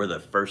technically we're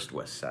the first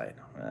West Side.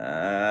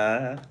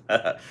 I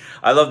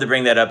love to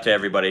bring that up to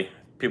everybody.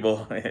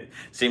 People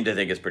seem to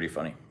think it's pretty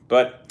funny.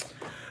 But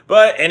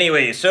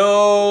anyway,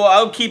 so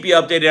I'll keep you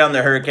updated on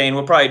the hurricane.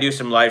 We'll probably do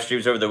some live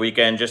streams over the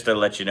weekend just to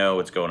let you know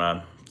what's going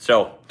on.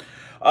 So,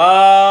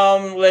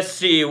 let's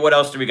see, what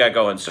else do we got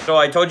going? So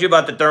I told you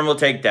about the thermal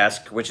take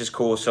desk, which is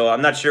cool. So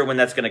I'm not sure when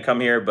that's going to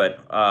come here, but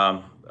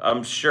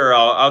I'm sure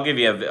I'll give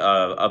you an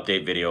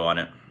update video on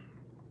it.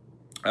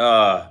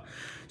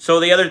 So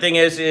the other thing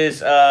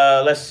is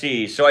let's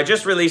see. So I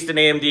just released an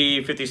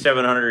AMD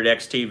 5700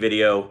 XT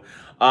video,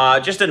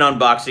 just an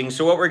unboxing.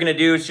 So what we're going to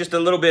do is just a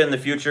little bit in the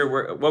future.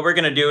 What we're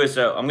going to do is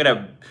I'm going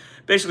to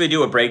basically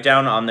do a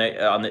breakdown on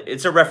the,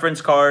 it's a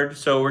reference card.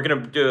 So we're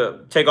going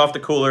to take off the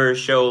cooler,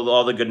 show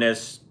all the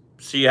goodness,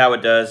 see how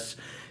it does.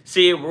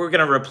 See, we're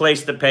going to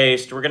replace the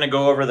paste. We're going to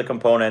go over the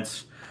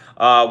components.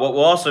 What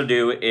we'll also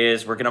do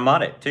is we're going to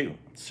mod it too.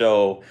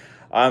 So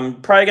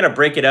I'm probably going to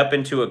break it up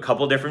into a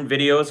couple different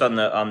videos on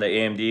the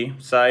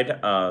AMD side.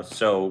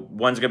 So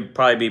one's going to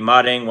probably be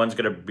modding, one's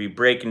going to be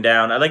breaking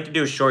down. I like to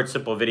do short,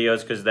 simple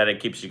videos because that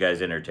it keeps you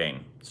guys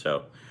entertained.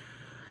 So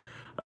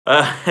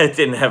it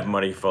didn't have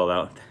money fall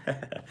out.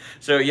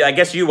 So yeah, I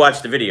guess you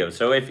watched the video.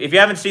 So if you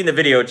haven't seen the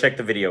video, check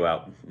the video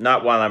out.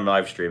 Not while I'm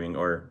live streaming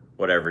or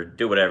whatever.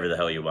 Do whatever the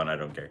hell you want. I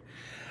don't care.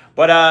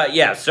 But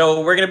yeah,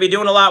 so we're going to be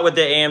doing a lot with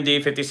the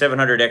AMD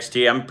 5700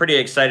 XT. I'm pretty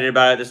excited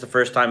about it. This is the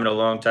first time in a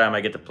long time I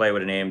get to play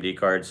with an AMD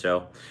card.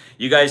 So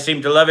you guys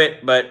seem to love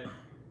it, but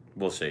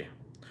we'll see.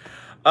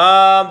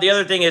 The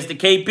other thing is the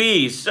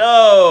KP.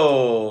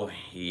 So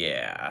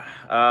yeah,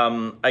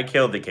 I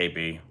killed the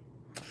KP.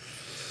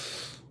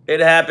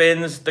 It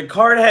happens. The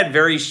card had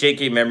very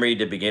shaky memory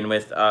to begin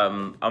with.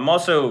 I'm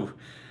also,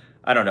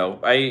 I don't know.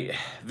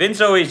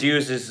 Vince always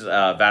uses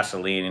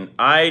Vaseline.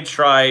 I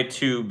try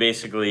to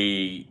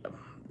basically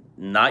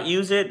not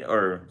use it,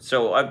 or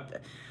so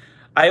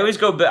I always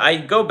I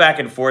go back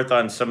and forth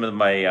on some of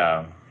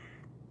my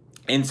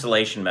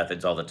insulation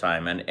methods all the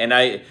time, and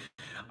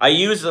I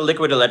use the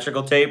liquid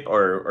electrical tape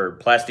or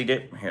Plasti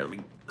Dip. Here, let me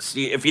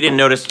see if you didn't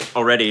notice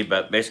already,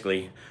 but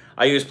basically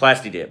I use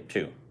Plasti Dip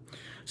too.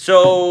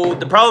 So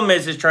the problem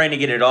is trying to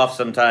get it off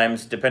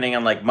sometimes. Depending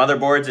on like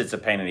motherboards, it's a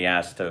pain in the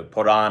ass to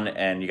put on,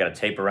 and you got to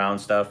tape around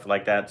stuff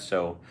like that.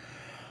 So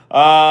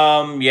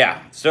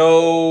yeah,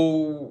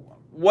 so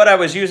what I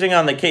was using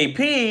on the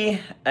KP,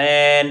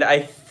 and I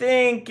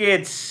think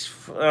it's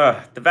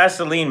the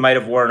Vaseline might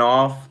have worn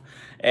off,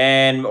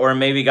 or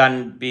maybe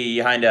gotten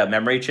behind a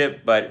memory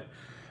chip, but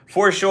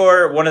for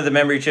sure one of the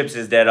memory chips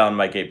is dead on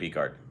my KP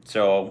card.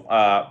 So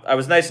I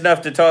was nice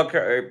enough to talk.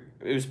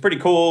 It was pretty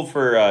cool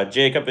for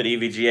Jacob at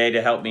EVGA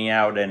to help me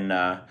out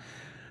and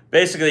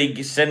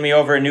basically send me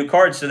over a new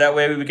card so that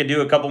way we could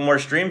do a couple more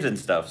streams and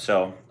stuff.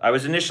 So I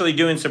was initially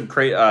doing some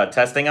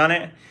testing on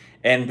it,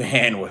 and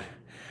man,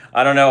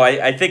 I don't know.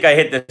 I think I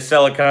hit the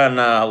Silicon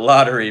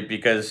lottery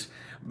because,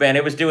 man,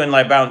 it was doing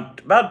like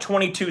about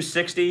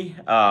 2260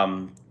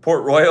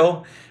 Port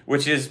Royal,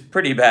 which is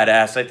pretty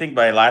badass. I think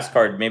my last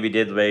card maybe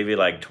did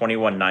like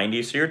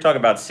 2190. So you're talking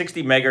about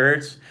 60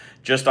 megahertz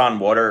just on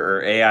water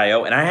or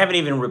AIO, and I haven't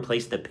even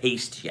replaced the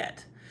paste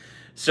yet.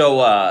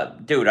 So,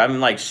 dude, I'm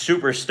like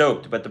super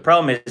stoked. But the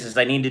problem is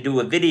I need to do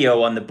a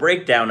video on the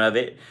breakdown of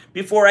it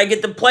before I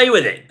get to play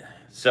with it.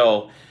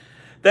 So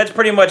that's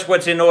pretty much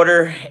what's in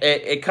order.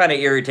 It kind of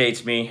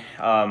irritates me.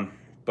 But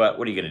But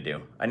what are you going to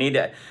do? I need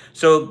to...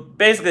 So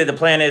basically the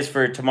plan is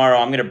for tomorrow,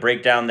 I'm going to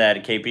break down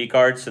that KP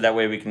card so that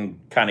way we can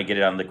kind of get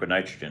it on liquid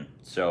nitrogen.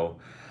 So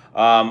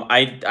I'm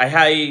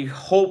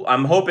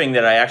hoping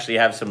that I actually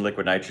have some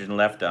liquid nitrogen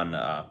left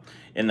on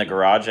in the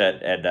garage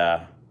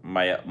at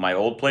my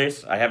old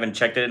place. I haven't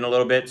checked it in a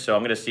little bit, so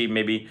I'm going to see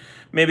maybe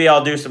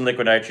I'll do some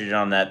liquid nitrogen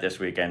on that this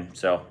weekend.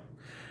 So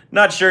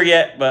not sure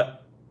yet,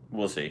 but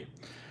we'll see.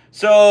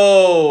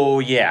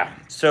 So yeah,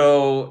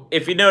 so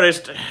if you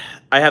noticed,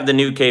 I have the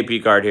new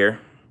KP card here.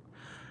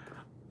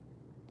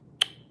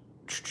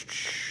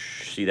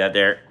 See that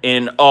there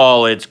in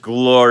all its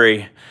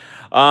glory.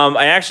 I'm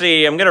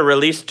going to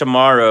release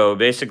tomorrow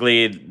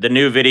basically the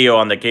new video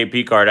on the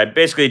KP card. I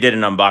basically did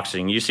an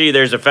unboxing. You see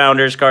there's a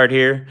founder's card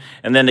here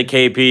and then the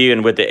KP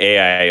and with the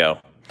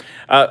AIO.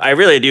 I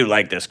really do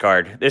like this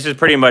card. This is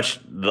pretty much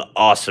the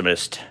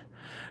awesomest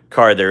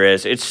card there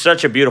is. It's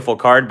such a beautiful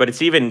card, but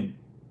it's even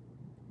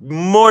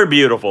more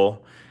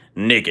beautiful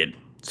naked.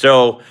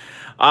 So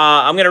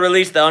I'm going to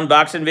release the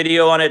unboxing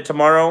video on it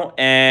tomorrow.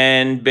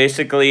 And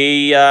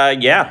basically,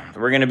 yeah,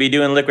 we're going to be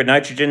doing liquid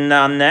nitrogen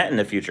on that in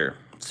the future.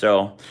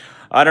 So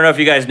I don't know if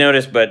you guys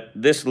noticed, but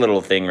this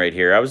little thing right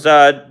here, I was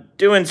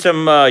doing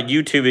some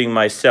YouTubing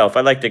myself.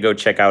 I like to go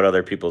check out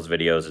other people's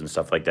videos and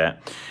stuff like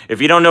that.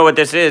 If you don't know what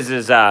this is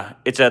it's a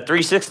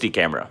 360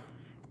 camera.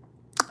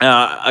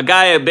 A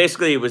guy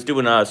basically was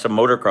doing some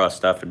motocross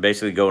stuff and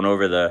basically going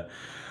over the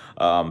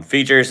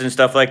features and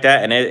stuff like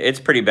that, and it's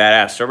pretty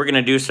badass. So we're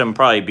gonna do some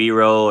probably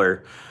B-roll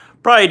or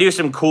probably do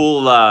some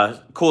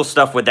cool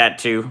stuff with that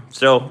too.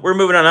 So we're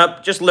moving on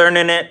up, just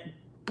learning it,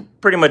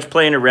 pretty much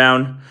playing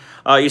around.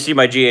 You see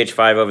my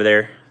GH5 over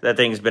there. That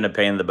thing's been a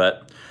pain in the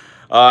butt.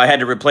 I had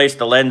to replace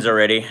the lens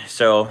already,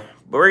 but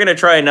we're gonna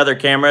try another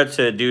camera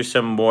to do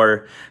some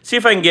more, see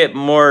if I can get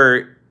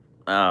more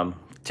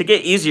to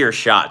get easier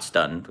shots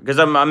done, because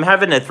I'm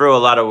having to throw a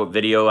lot of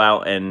video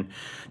out, and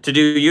to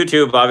do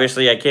YouTube,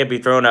 obviously, I can't be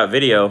throwing out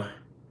video.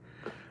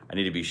 I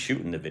need to be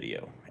shooting the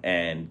video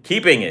and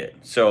keeping it.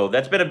 So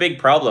that's been a big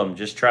problem,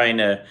 just trying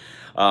to...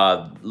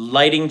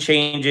 lighting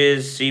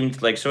changes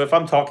seemed like... So if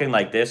I'm talking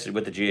like this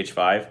with the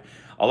GH5,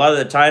 a lot of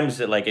the times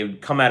it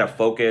would come out of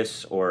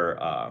focus,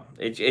 or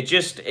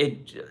it's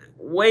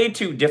way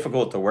too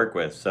difficult to work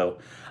with. So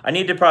I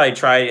need to probably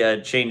try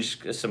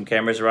change some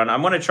cameras around.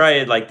 I'm going to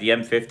try like the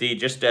M50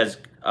 just as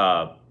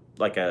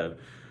like a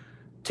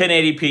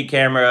 1080p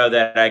camera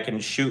that I can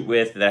shoot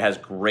with that has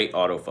great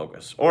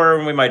autofocus.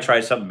 Or we might try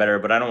something better,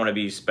 but I don't want to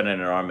be spinning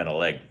an arm and a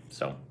leg.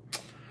 So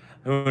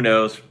who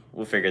knows?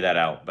 We'll figure that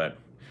out. But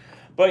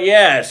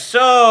yeah,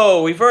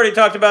 so we've already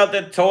talked about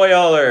the toy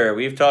hauler.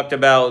 We've talked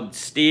about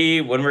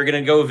Steve when we're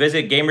going to go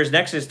visit Gamers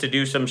Nexus to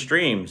do some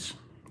streams.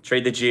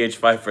 Trade the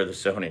GH5 for the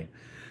Sony.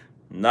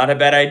 Not a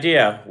bad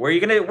idea. Where are you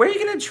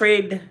gonna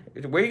trade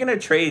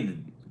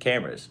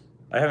cameras?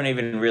 I haven't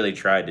even really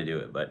tried to do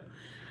it, but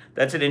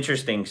that's an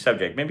interesting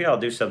subject. Maybe I'll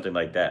do something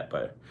like that,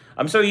 but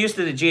I'm so used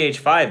to the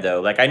GH5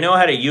 though. Like I know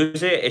how to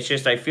use it. It's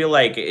just I feel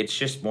like it's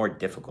just more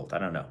difficult. I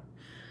don't know.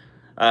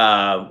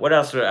 What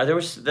else? There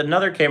was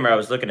another camera I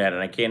was looking at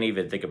and I can't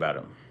even think about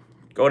them.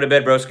 Go to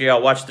bed, broski.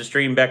 I'll watch the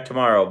stream back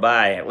tomorrow.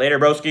 Bye. Later,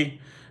 broski.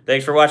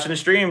 Thanks for watching the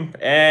stream,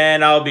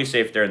 and I'll be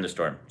safe during the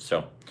storm.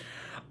 So,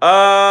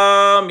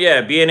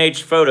 yeah,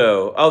 B&H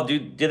Photo. Oh,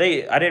 did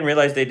they? I didn't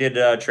realize they did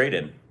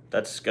trade-in.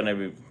 That's gonna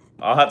be.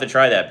 I'll have to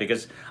try that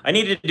because I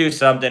need to do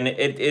something.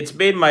 It's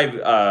made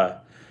my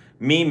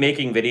me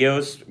making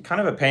videos kind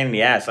of a pain in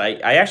the ass. I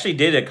actually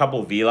did a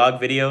couple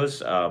vlog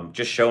videos,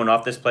 just showing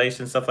off this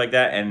place and stuff like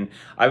that, and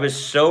I was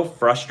so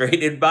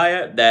frustrated by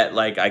it that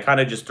like I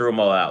kind of just threw them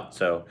all out.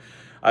 So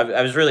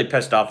I was really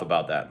pissed off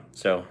about that.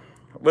 So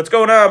what's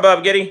going on,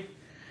 Bob Getty?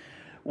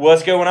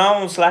 What's going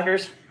on,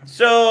 slackers?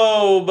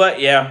 So, but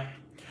yeah,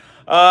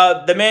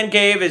 the man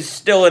cave is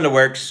still in the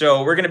works.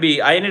 So we're gonna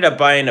be. I ended up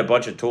buying a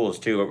bunch of tools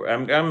too.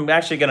 I'm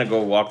actually gonna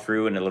go walk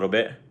through in a little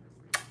bit.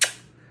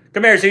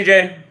 Come here,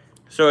 CJ.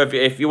 So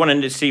if you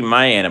wanted to see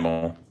my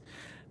animal,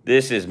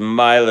 this is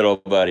my little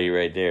buddy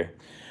right there.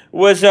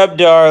 What's up,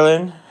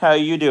 darling? How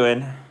you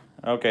doing?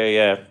 Okay,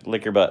 yeah,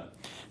 lick your butt.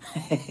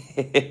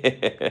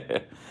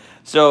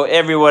 So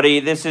everybody,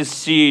 this is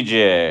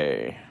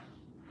CJ.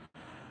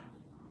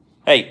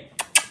 Hey,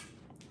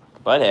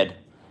 butthead.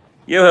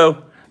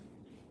 Yoo-hoo.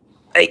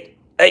 Hey.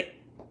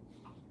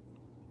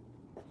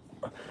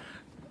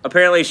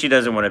 Apparently she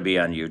doesn't want to be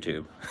on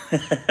YouTube.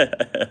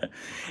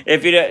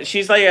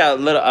 She's like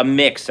a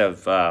mix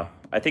of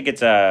I think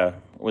it's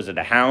was it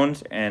a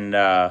hound and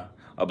a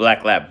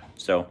black lab.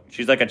 So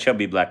she's like a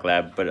chubby black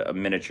lab, but a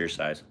miniature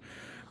size.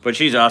 But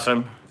she's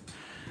awesome.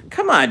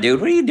 Come on, dude.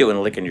 What are you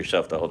doing licking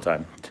yourself the whole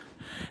time?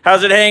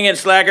 How's it hanging,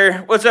 slacker?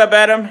 What's up,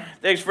 Adam?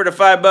 Thanks for the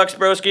 $5,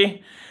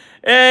 broski.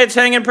 It's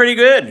hanging pretty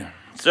good.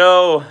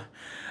 So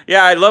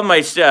yeah, I love my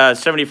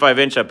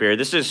 75-inch up here.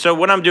 This is so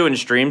when I'm doing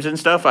streams and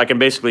stuff, I can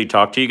basically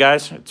talk to you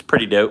guys. It's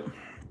pretty dope.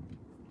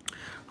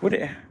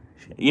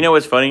 You know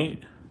what's funny?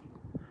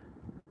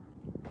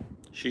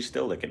 She's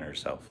still licking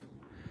herself.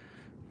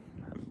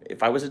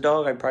 If I was a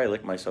dog, I'd probably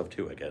lick myself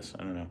too, I guess.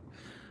 I don't know.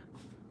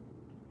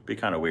 Be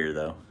kind of weird,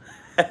 though.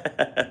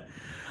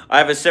 I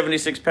have a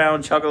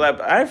 76-pound chocolate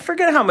lab. I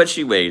forget how much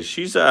she weighs.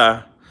 She's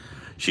a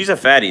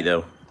fatty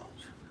though.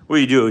 What are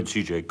you doing,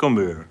 CJ? Come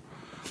here.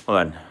 Hold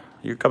on.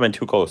 You're coming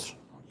too close.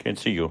 Can't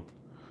see you.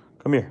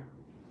 Come here.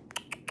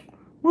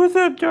 What's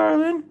up,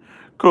 darling?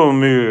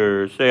 Come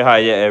here. Say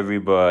hi to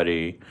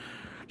everybody.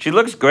 She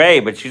looks gray,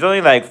 but she's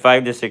only like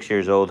 5 to 6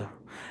 years old.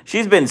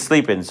 She's been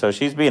sleeping, so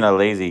she's being a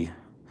lazy.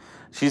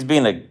 She's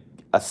being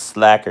a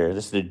slacker.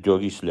 This is the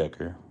doggy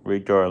slacker.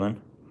 Right,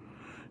 darling?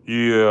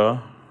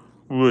 Yeah.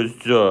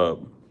 What's up?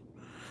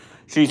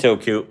 She's so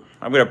cute.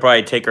 I'm going to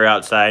probably take her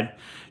outside.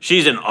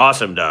 She's an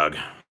awesome dog.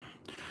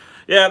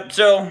 Yeah,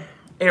 so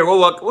here,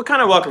 we'll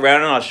kind of walk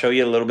around and I'll show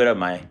you a little bit of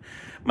my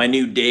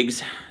new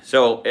digs.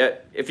 So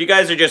if you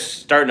guys are just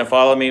starting to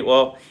follow me,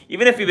 well,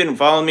 even if you've been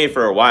following me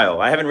for a while,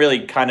 I haven't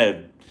really kind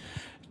of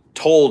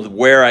told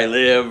where I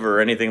live or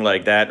anything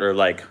like that, or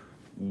like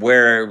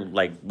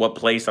what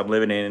place I'm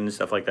living in and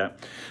stuff like that.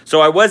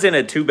 So I was in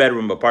a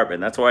 2-bedroom apartment.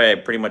 That's why I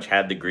pretty much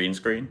had the green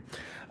screen.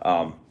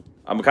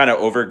 I'm kind of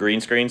over green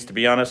screens, to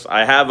be honest.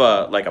 I have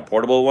a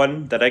portable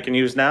one that I can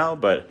use now,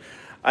 but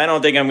I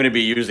don't think I'm going to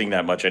be using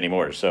that much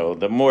anymore. So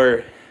the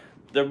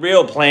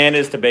real plan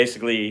is to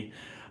basically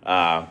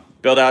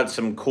build out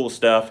some cool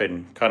stuff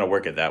and kind of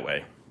work it that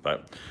way.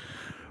 But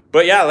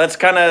yeah, let's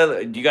kind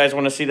of, do you guys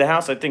want to see the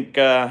house? I think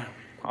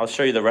I'll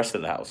show you the rest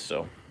of the house.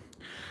 So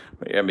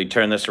let me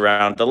turn this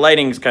around. The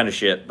lighting's kind of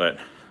shit, but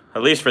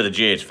at least for the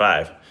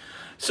GH5.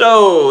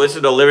 So this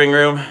is the living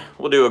room.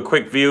 We'll do a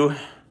quick view.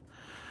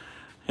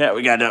 Yeah,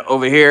 we got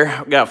over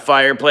here, we got a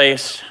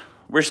fireplace.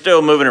 We're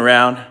still moving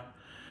around.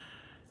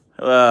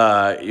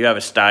 You have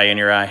a sty in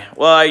your eye.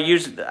 Well,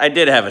 I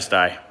did have a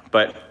sty,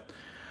 but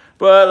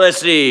let's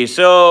see.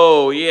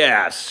 So,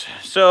 yes.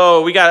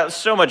 So, we got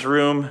so much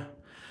room.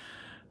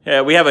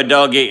 Yeah, we have a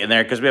dog gate in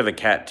there because we have a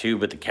cat too,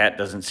 but the cat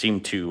doesn't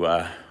seem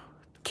to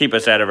keep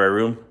us out of our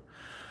room.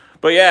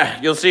 But yeah,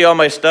 you'll see all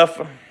my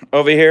stuff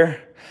over here.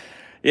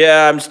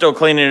 Yeah, I'm still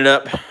cleaning it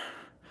up.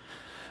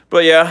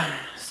 But yeah,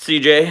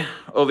 CJ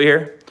over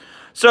here.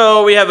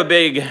 So we have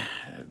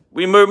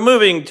we're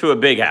moving to a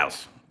big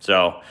house.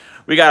 So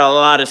we got a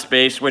lot of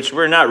space, which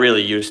we're not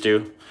really used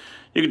to.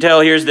 You can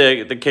tell here's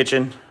the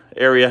kitchen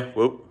area.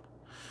 Whoop.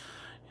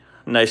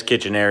 Nice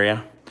kitchen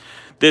area.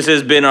 This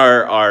has been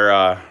our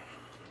I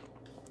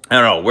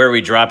don't know, where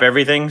we drop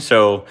everything.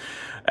 So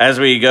as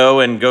we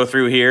go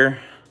through here,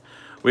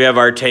 we have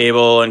our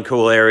table and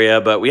cool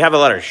area, but we have a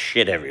lot of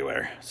shit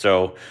everywhere.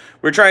 So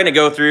we're trying to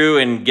go through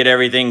and get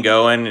everything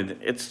going.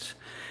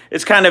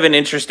 It's kind of an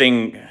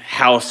interesting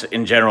house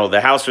in general.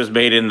 The house was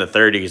made in the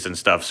 30s and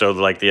stuff, so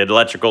like the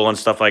electrical and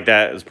stuff like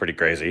that is pretty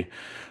crazy.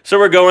 So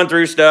we're going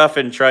through stuff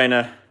and trying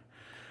to,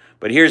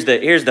 but here's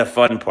the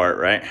fun part,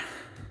 right?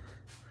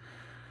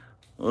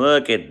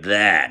 Look at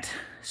that.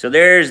 So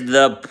there's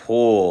the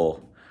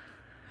pool.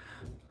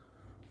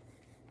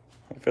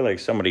 I feel like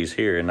somebody's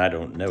here and I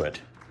don't know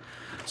it.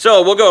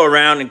 So we'll go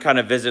around and kind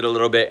of visit a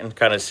little bit and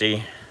kind of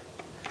see.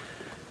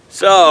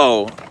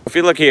 So if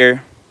you look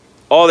here,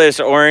 all this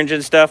orange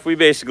and stuff, we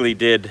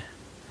redid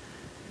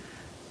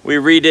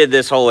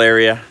this whole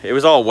area. It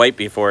was all white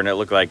before and it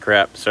looked like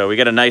crap. So we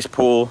got a nice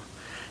pool,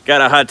 got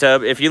a hot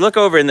tub. If you look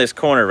over in this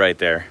corner right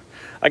there,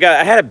 I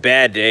had a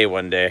bad day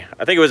one day.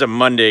 I think it was a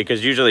Monday,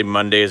 because usually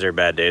Mondays are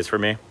bad days for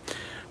me.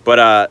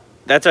 But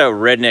that's a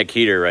redneck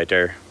heater right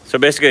there. So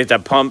basically it's a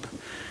pump.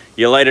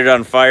 You light it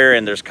on fire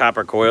and there's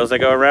copper coils that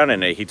go around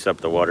and it heats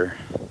up the water.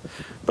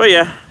 But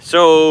yeah,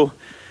 so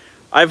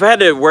I've had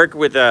to work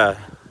with the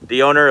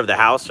owner of the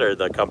house, or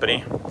the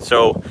company.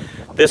 So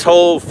this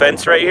whole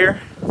fence right here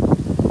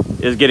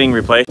is getting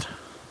replaced.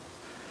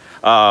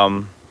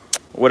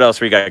 What else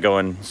we got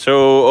going?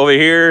 So over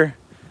here,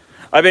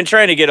 I've been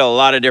trying to get a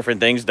lot of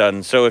different things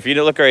done. So if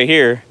you look right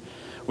here,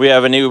 we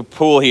have a new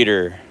pool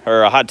heater,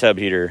 or a hot tub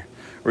heater.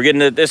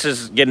 This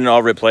is getting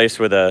all replaced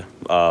with a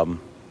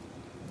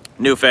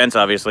new fence,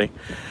 obviously.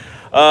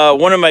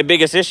 One of my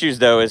biggest issues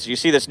though is you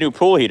see this new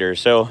pool heater.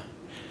 So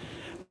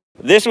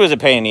this was a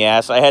pain in the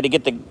ass. I had to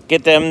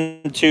get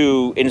them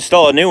to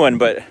install a new one,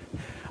 but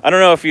I don't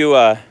know if you,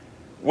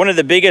 one of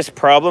the biggest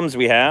problems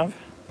we don't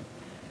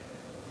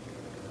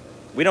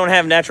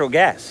have natural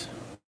gas.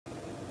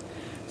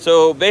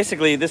 So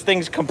basically this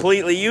thing's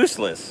completely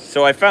useless.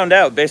 So I found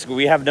out basically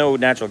we have no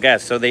natural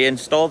gas. So they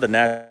installed the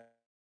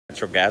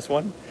natural gas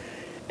one,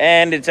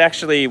 and it's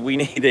actually, we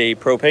need a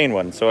propane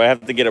one. So I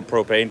have to get a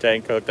propane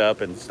tank hooked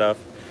up and stuff.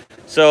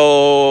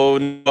 So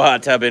no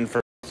hot tub in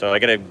for, so I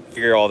gotta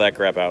figure all that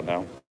crap out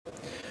now.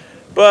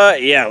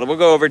 But yeah, we'll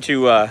go over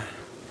to,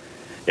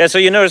 yeah, so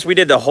you notice we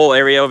did the whole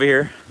area over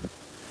here.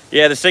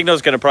 Yeah, the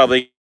signal's gonna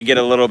probably get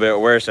a little bit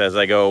worse as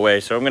I go away.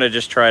 So I'm gonna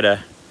just try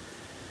to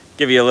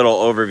give you a little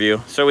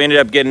overview. So we ended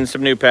up getting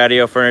some new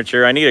patio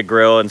furniture. I need a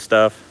grill and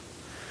stuff.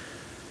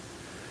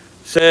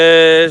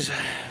 Says,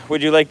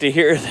 would you like to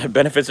hear the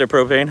benefits of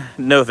propane?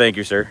 No, thank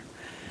you, sir.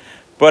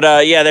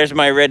 But yeah, there's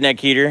my redneck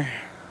heater.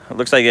 It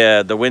looks like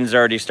the wind's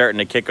already starting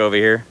to kick over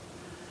here.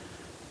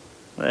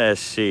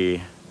 Let's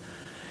see.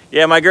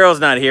 Yeah, my girl's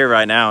not here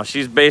right now.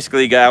 She's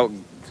basically out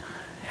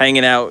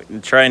hanging out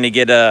and trying to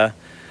get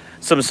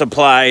some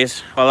supplies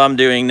while I'm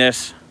doing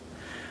this.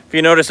 If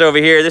you notice over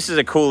here, this is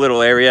a cool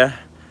little area.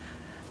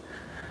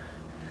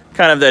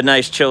 Kind of the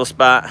nice chill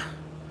spot.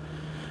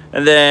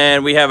 And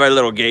then we have our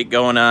little gate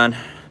going on.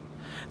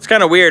 It's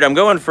kind of weird. I'm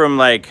going from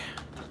like,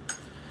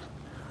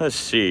 let's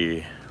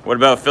see. What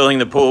about filling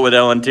the pool with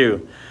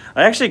LN2?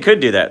 I actually could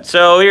do that.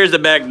 So here's the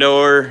back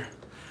door.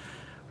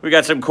 We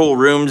got some cool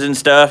rooms and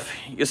stuff.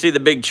 You can see the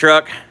big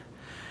truck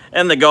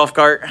and the golf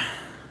cart.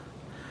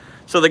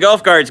 So the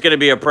golf cart's gonna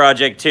be a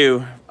project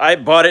too. I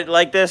bought it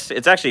like this.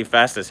 It's actually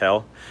fast as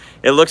hell.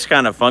 It looks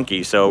kind of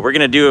funky. So we're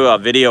gonna do a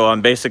video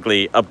on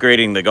basically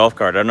upgrading the golf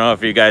cart. I don't know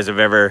if you guys have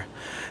ever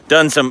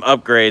done some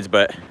upgrades,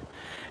 but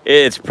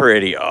it's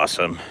pretty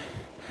awesome.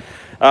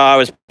 I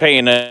was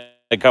painting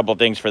a couple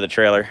things for the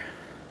trailer.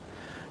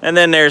 And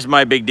then there's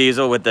my big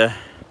diesel with the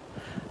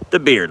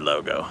Beard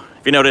logo.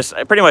 If you notice,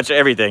 pretty much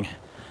everything.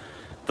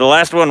 The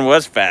last one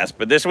was fast,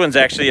 but this one's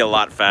actually a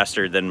lot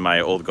faster than my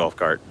old golf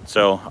cart.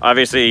 So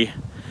obviously,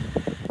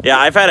 yeah,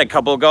 I've had a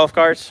couple golf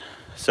carts.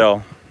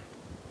 So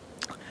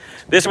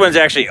this one's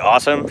actually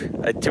awesome.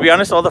 To be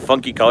honest, all the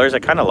funky colors, I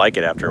kind of like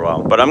it after a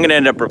while. But I'm gonna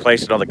end up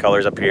replacing all the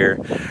colors up here,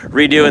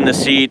 redoing the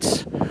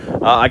seats.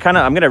 I'm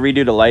gonna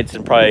redo the lights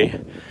and probably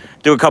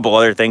do a couple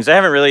other things. I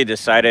haven't really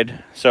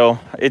decided. So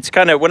it's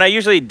kind of, when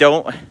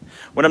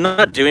I'm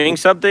not doing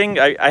something,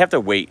 I have to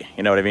wait,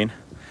 you know what I mean?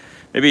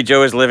 Maybe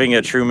Joe is living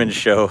a Truman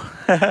Show.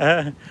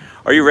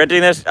 Are you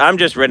renting this? I'm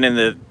just renting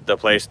the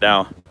place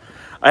now.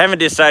 I haven't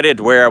decided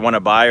where I want to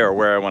buy or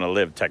where I want to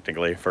live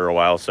technically for a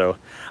while, so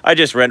I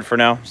just rent for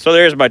now. So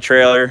there's my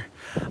trailer.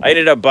 I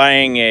ended up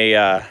buying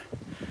a,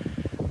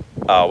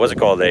 what's it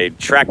called? A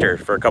tractor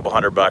for a couple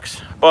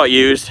 $100. Bought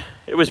used.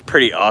 It was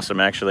pretty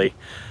awesome, actually.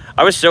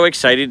 I was so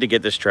excited to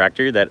get this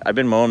tractor that I've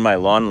been mowing my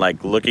lawn,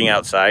 like looking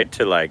outside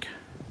to like,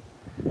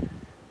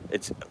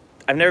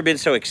 I've never been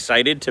so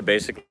excited to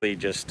basically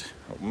just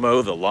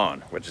mow the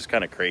lawn, which is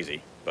kind of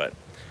crazy, but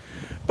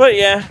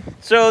yeah.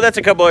 So that's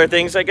a couple other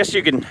things. I guess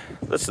you can,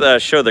 let's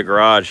show the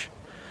garage.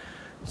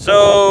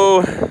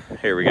 So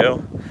here we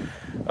go.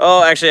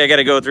 Oh, actually I got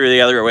to go through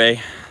the other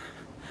way,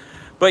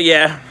 but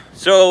yeah.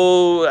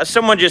 So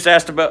someone just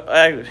asked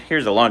about,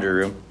 here's the laundry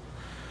room.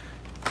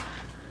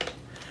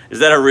 Is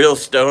that a real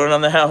stone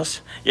on the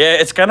house? Yeah,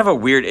 it's kind of a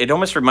weird, it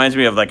almost reminds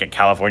me of like a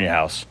California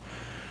house.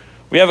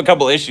 We have a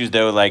couple issues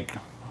though, like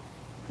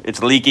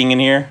it's leaking in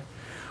here.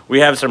 We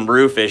have some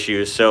roof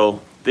issues.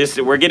 So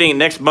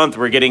next month,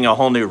 we're getting a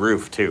whole new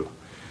roof too.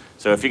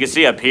 So if you can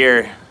see up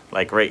here,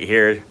 like right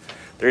here,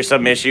 there's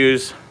some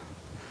issues.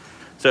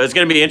 So it's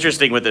gonna be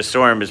interesting with this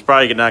storm. It's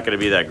probably not gonna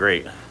be that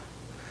great.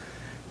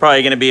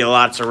 Probably gonna be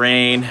lots of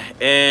rain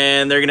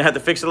and they're gonna have to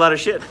fix a lot of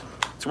shit.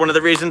 It's one of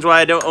the reasons why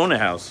I don't own a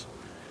house,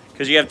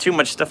 because you have too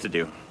much stuff to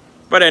do.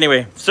 But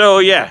anyway, so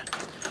yeah,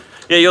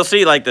 you'll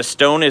see like the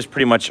stone is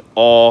pretty much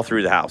all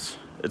through the house.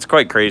 It's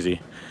quite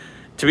crazy.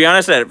 To be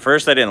honest, at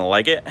first I didn't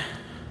like it.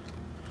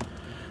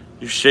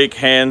 You shake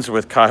hands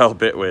with Kyle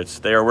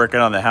Bitwitz. They are working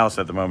on the house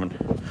at the moment.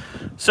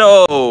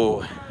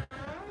 So,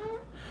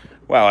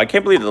 wow, I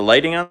can't believe the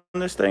lighting on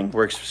this thing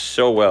works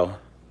so well.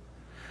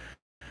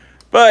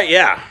 But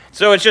yeah,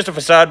 so it's just a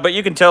facade, but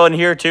you can tell in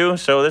here too.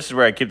 So this is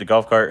where I keep the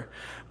golf cart,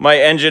 my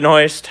engine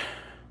hoist,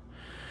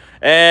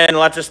 and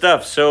lots of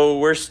stuff. So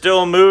we're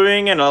still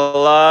moving, and a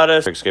lot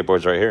of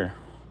skateboards right here.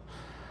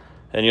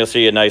 And you'll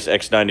see a nice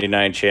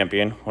X99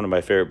 Champion, one of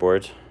my favorite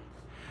boards.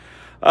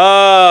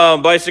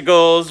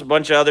 Bicycles, a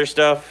bunch of other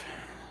stuff.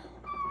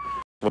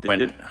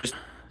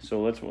 So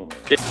let's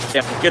get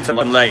some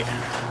light.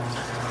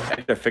 I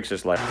gotta fix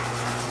this light.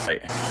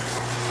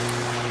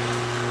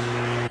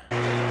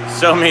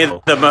 Sell me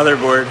the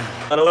motherboard.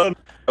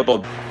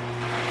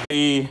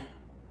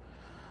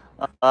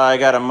 I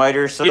got a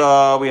miter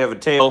saw. We have a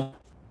table.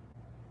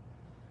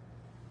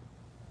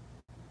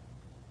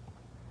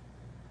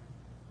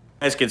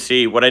 You guys can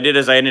see what I did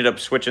is I ended up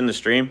switching the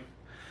stream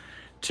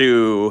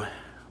to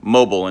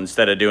mobile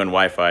instead of doing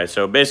Wi-Fi.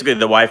 So basically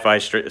the Wi-Fi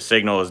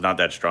signal is not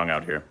that strong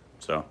out here.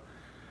 So,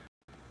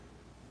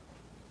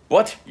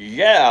 but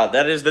yeah,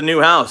 that is the new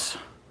house.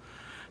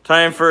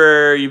 Time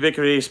for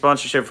Ubiquity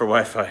sponsorship for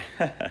Wi-Fi.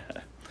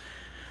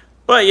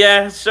 But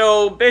yeah,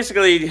 so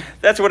basically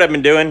that's what I've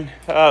been doing.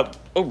 Oh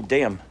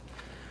damn,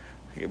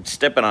 I'm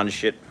stepping on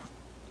shit.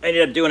 I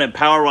ended up doing a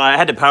power wash. I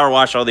had to power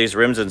wash all these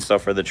rims and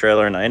stuff for the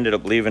trailer, and I ended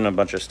up leaving a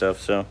bunch of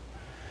stuff. So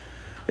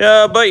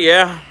yeah, but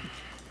yeah,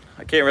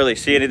 I can't really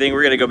see anything.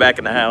 We're gonna go back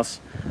in the house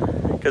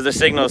because the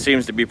signal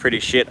seems to be pretty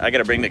shit. I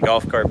gotta bring the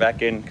golf cart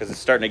back in because it's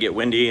starting to get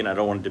windy and I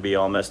don't want it to be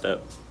all messed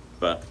up.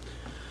 But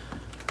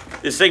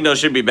the signal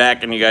should be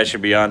back and you guys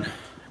should be on.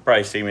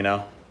 Probably see me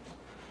now.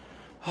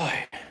 Oh,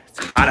 it's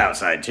hot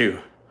outside too.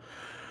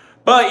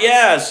 But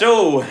yeah,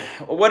 so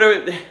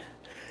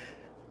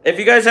if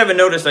you guys haven't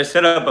noticed, I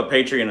set up a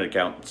Patreon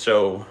account.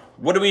 So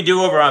what do we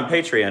do over on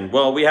Patreon?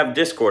 Well, we have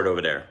Discord over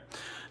there.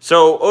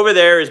 So over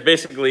there is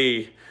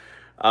basically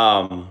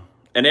an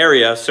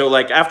area. So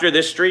like after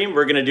this stream,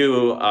 we're gonna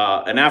do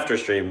an after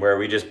stream where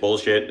we just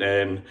bullshit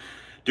and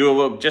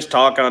just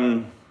talk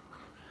on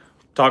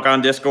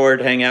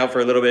Discord, hang out for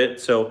a little bit.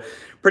 So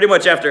pretty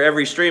much after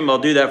every stream, I'll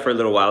do that for a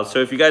little while. So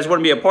if you guys want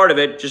to be a part of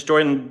it, just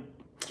join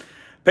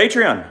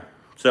Patreon.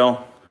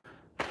 So,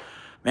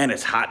 man,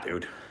 it's hot,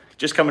 dude.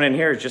 Just coming in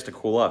here is just to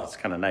cool off. It's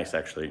kind of nice,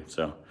 actually.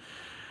 So,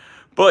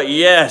 but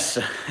yes,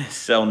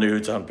 sell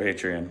nudes on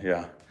Patreon.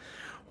 Yeah,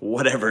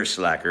 whatever,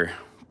 slacker.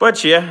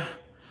 But yeah,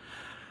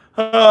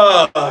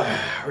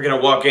 we're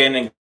gonna walk in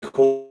and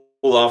cool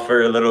off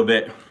for a little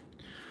bit.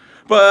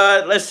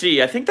 But let's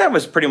see. I think that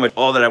was pretty much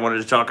all that I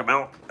wanted to talk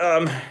about.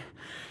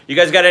 You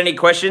guys got any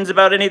questions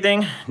about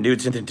anything?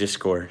 Dudes in the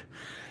Discord.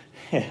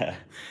 Yeah.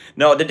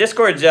 No, the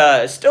Discord's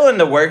still in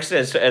the works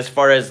as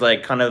far as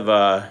like kind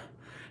of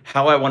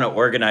how I want to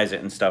organize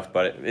it and stuff.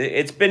 But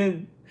it's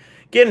been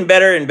getting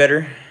better and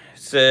better. It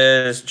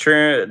says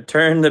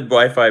turn the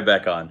Wi-Fi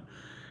back on.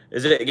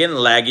 Is it getting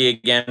laggy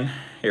again?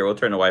 Here, we'll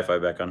turn the Wi-Fi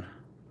back on.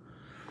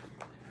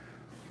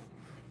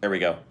 There we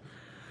go.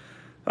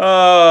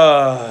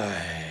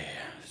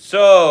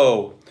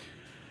 So,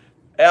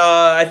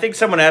 I think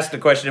someone asked a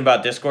question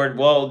about Discord.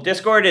 Well,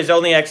 Discord is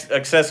only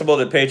accessible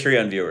to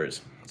Patreon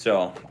viewers.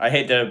 So, I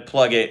hate to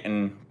plug it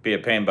and be a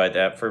pain by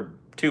that. For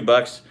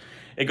 $2,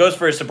 it goes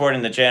for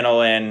supporting the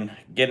channel and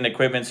getting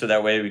equipment so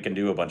that way we can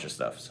do a bunch of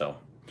stuff. So,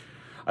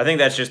 I think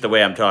that's just the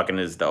way I'm talking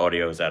is the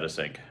audio is out of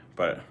sync.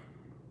 But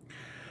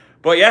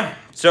yeah,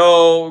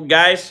 so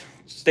guys,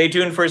 stay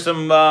tuned for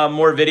some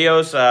more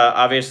videos.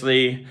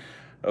 Obviously,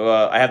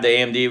 I have the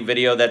AMD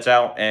video that's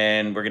out,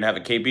 and we're going to have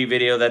a KP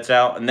video that's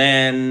out, and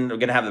then we're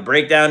going to have the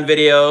breakdown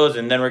videos,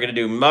 and then we're going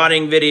to do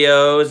modding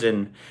videos,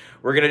 and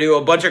we're going to do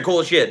a bunch of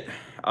cool shit.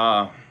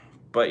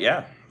 But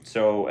yeah,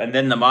 so, and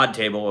then the mod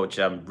table, which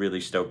I'm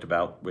really stoked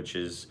about, which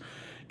is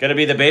going to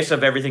be the base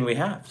of everything we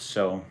have.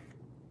 So,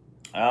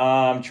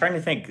 I'm trying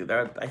to think.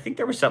 I think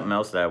there was something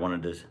else that I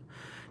wanted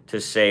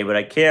to say, but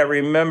I can't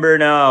remember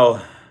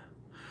now.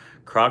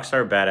 Crocs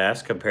are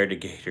badass compared to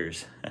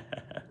Gators.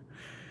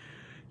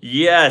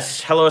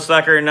 Yes, hello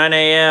Slacker, 9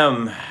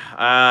 a.m.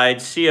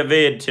 I'd see a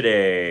vid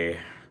today.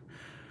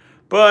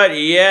 But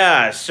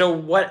yeah, so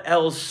what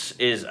else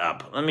is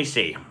up? Let me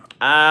see.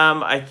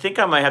 I think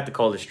I might have to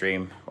call the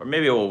stream, or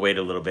maybe we'll wait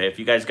a little bit. If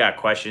you guys got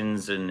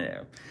questions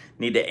and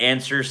need to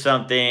answer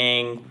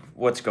something,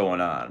 what's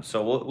going on?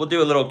 So we'll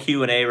do a little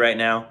Q&A right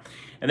now.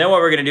 And then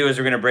what we're going to do is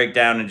we're going to break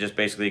down and just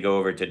basically go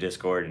over to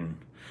Discord and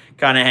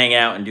kind of hang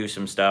out and do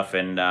some stuff.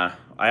 And I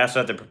also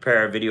have to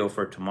prepare a video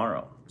for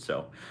tomorrow.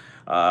 So,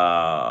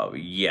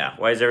 yeah.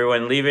 Why is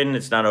everyone leaving?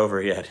 It's not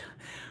over yet.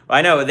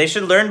 I know. They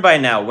should learn by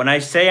now. When I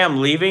say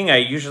I'm leaving, I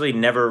usually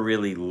never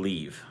really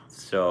leave.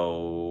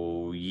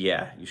 So,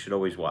 yeah. You should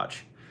always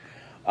watch.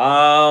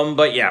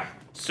 But, yeah.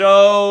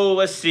 So,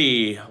 let's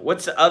see.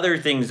 What's the other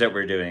things that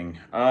we're doing?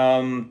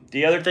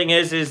 The other thing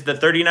is the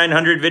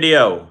 3900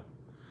 video.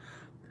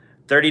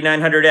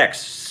 3900X.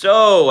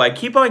 So I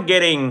keep on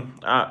getting,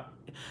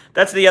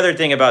 that's the other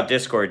thing about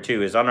Discord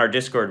too, is on our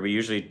Discord, we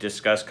usually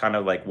discuss kind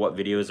of like what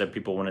videos that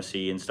people want to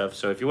see and stuff.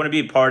 So if you want to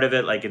be part of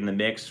it, like in the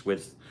mix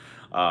with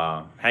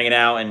hanging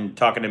out and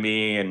talking to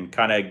me and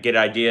kind of get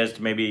ideas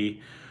to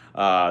maybe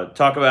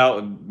talk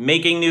about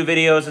making new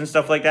videos and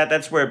stuff like that,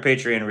 that's where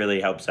Patreon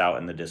really helps out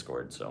in the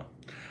Discord. So,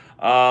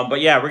 but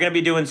yeah, we're going to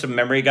be doing some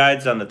memory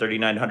guides on the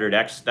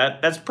 3900X.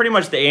 That's pretty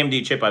much the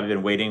AMD chip I've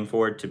been waiting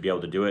for to be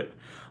able to do it.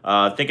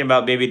 Thinking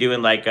about maybe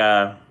doing like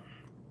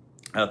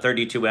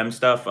 32M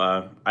stuff.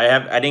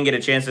 I didn't get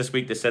a chance this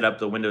week to set up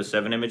the Windows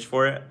 7 image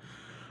for it,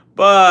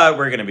 but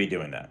we're gonna be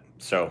doing that.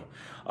 So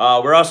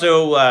we're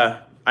also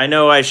I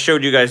know I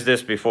showed you guys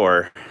this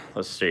before.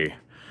 Let's see.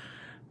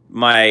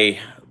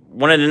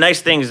 One of the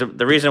nice things,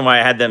 the reason why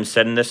I had them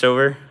send this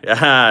over,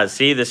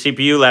 see the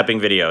CPU lapping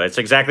video. It's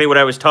exactly what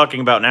I was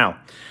talking about now.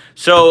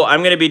 So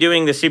I'm going to be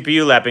doing the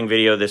CPU lapping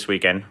video this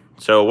weekend.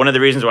 So one of the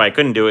reasons why I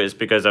couldn't do it is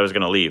because I was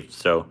going to leave.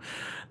 So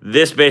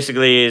this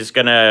basically is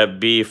going to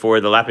be for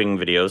the lapping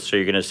videos. So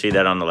you're going to see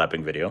that on the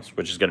lapping videos,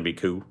 which is going to be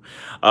cool.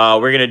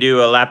 We're going to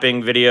do a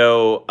lapping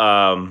video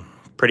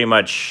pretty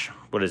much,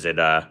 what is it,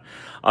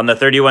 on the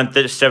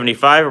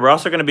 3175. We're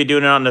also going to be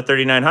doing it on the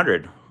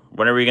 3900.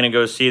 When are we going to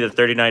go see the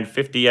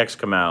 3950X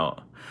come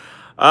out?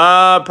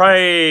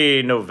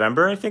 Probably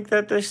November, I think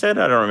that they said.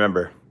 I don't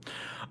remember.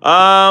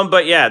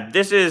 But yeah,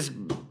 this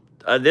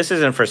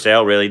isn't for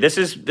sale really.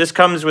 This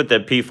comes with the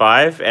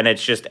P5 and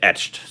it's just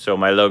etched. So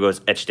my logo is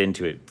etched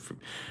into it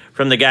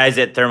from the guys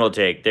at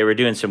Thermaltake. They were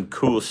doing some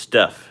cool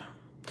stuff.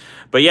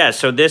 But yeah,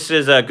 so this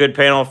is a good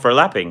panel for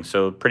lapping.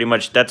 So pretty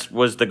much that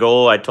was the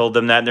goal. I told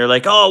them that and they're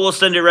like, "Oh, we'll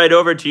send it right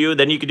over to you.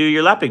 Then you can do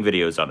your lapping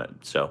videos on it."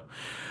 So,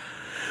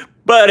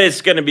 but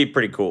it's going to be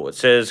pretty cool. It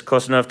says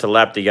close enough to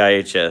lap the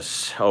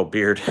IHS. Oh,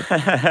 beard.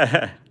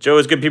 Joe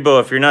is good people.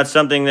 If you're not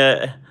something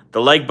that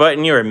the like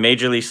button, you are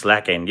majorly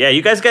slacking. Yeah,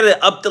 you guys got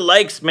to up the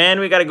likes, man.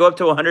 We got to go up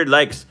to 100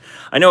 likes.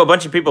 I know a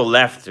bunch of people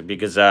left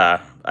because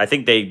I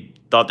think they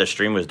thought the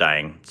stream was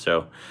dying.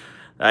 So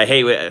I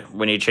hate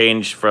when you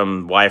change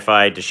from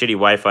Wi-Fi to shitty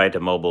Wi-Fi to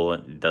mobile.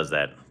 It does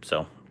that.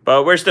 So,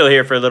 but we're still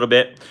here for a little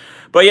bit.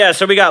 But yeah,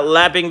 so we got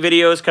lapping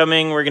videos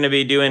coming. We're going to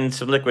be doing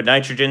some liquid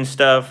nitrogen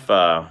stuff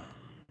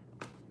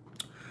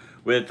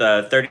with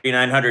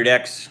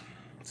 3900X.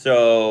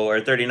 So,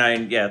 or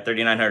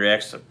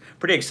 3900X.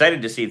 Pretty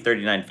excited to see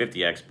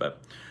 3950X,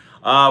 but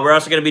we're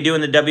also going to be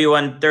doing the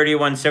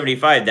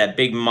W13175, that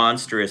big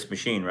monstrous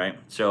machine, right?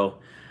 So,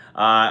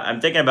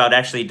 I'm thinking about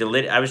actually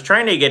I was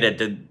trying to get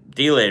a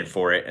delid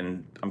for it,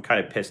 and I'm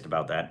kind of pissed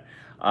about that.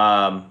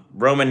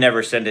 Roman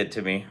never sent it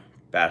to me,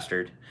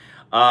 bastard.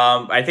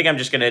 I think I'm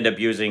just going to end up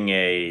using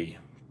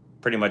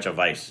pretty much a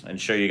vice and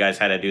show you guys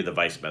how to do the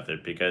vice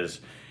method, because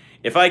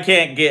if I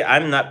can't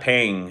I'm not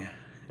paying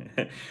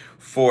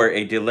for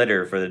a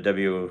delitter for the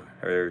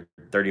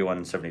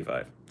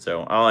W3175.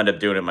 So I'll end up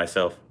doing it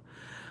myself.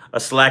 A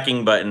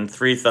slacking button,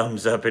 3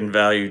 thumbs up in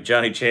value.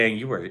 Johnny Chang,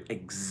 you were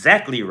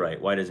exactly right.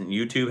 Why doesn't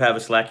YouTube have a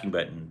slacking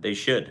button? They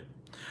should.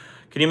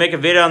 Can you make a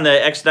video on the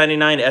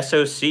X99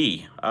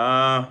 SoC?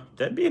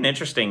 That'd be an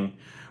interesting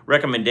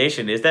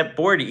recommendation. Is that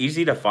board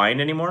easy to find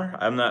anymore?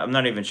 I'm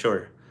not even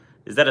sure.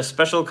 Is that a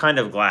special kind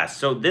of glass?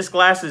 So this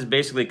glass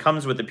basically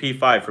comes with the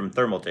P5 from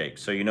Thermaltake.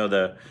 So you know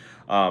the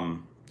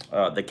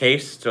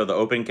case, so the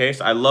open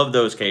case. I love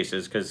those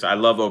cases because I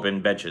love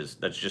open benches.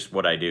 That's just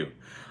what I do.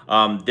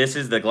 This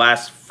is the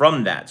glass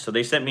from that. So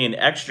they sent me an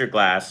extra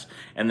glass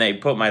and they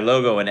put my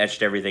logo and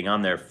etched everything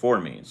on there for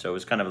me. So it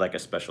was kind of like a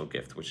special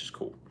gift, which is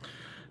cool.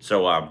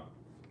 So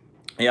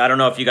yeah, I don't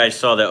know if you guys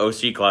saw the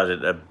OC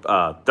closet.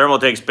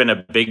 Thermaltake's been a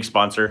big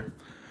sponsor.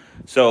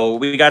 So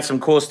we got some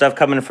cool stuff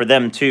coming for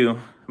them too.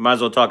 Might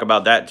as well talk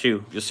about that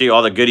too. You'll see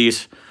all the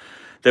goodies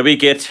that we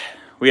get.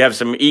 We have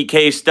some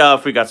EK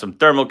stuff. We got some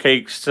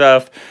Thermaltake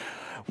stuff.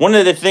 One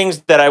of the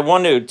things that I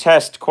want to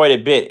test quite a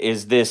bit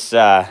is this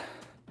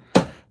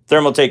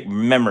Thermaltake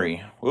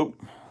memory.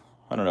 Whoop.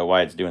 I don't know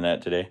why it's doing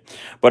that today.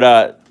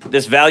 But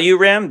this value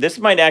RAM, this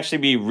might actually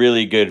be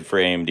really good for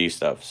AMD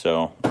stuff.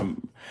 So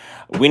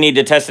we need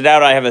to test it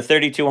out. I have a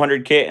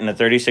 3200 kit and a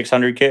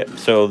 3600 kit.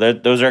 So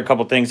those are a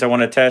couple things I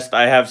want to test.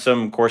 I have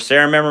some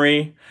Corsair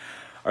memory.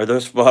 Are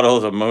those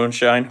bottles of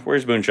moonshine?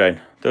 Where's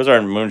moonshine? Those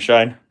aren't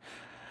moonshine.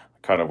 I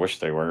kind of wish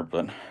they were,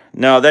 but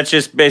no, that's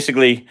just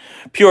basically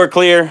pure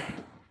clear.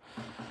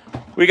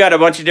 We got a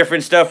bunch of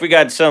different stuff. We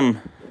got some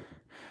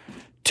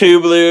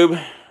tube lube.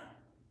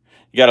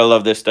 You gotta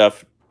love this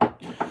stuff.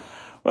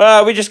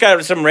 Well, we just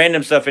got some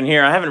random stuff in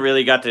here. I haven't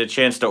really got the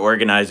chance to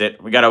organize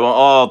it. We got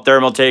all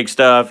Thermaltake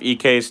stuff,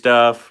 EK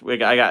stuff.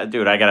 I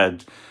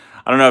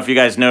don't know if you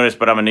guys noticed,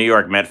 but I'm a New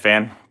York Met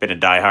fan. Been a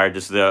diehard.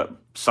 This is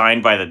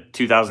signed by the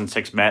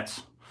 2006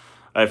 Mets.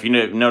 If you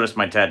notice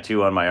my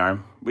tattoo on my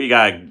arm. We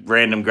got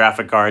random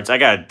graphic cards. I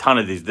got a ton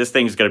of these. This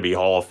thing's going to be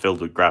all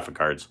filled with graphic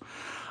cards.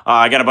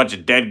 I got a bunch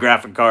of dead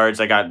graphic cards.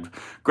 I got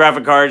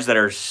graphic cards that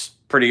are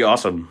pretty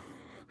awesome.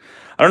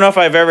 I don't know if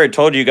I've ever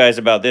told you guys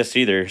about this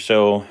either.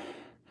 So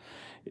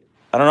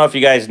I don't know if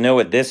you guys know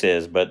what this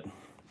is, but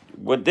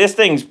this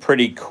thing's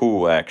pretty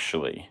cool,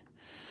 actually.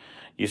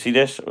 You see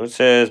this? It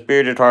says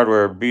Bearded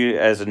Hardware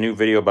as a new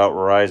video about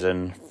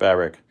Verizon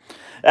fabric.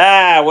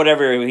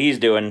 Whatever he's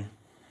doing.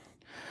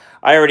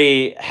 I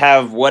already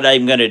have what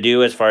I'm going to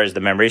do as far as the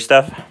memory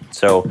stuff.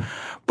 So,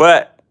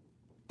 but,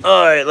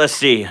 all right, let's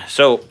see.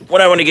 So,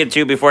 what I want to get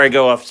to before I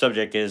go off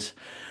subject is,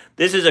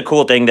 this is a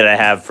cool thing that I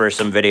have for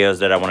some videos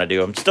that I want to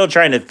do. I'm still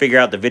trying to figure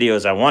out the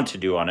videos I want to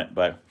do on it,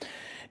 but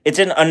it's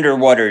an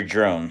underwater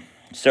drone.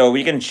 So,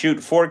 we can shoot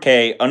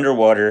 4K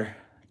underwater.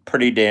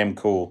 Pretty damn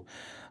cool.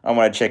 I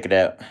want to check it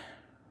out.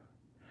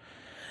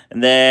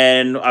 And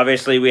then,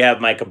 obviously, we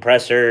have my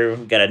compressor.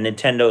 We've got a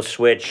Nintendo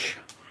Switch.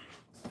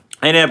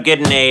 I ended up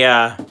getting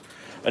a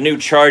new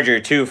charger,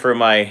 too, for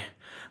my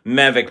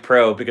Mavic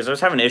Pro, because I was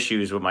having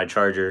issues with my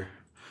charger.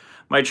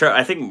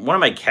 I think one of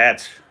my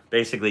cats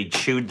basically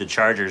chewed the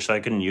charger, so I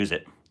couldn't use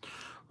it.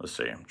 Let's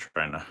see. I'm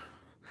trying to...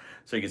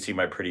 So you can see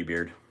my pretty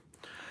beard.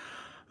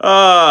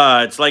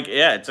 It's like,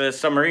 yeah, it's a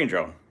submarine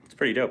drone. It's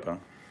pretty dope, huh?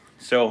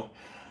 So...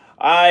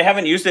 I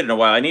haven't used it in a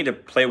while. I need to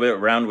play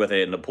around with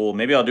it in the pool.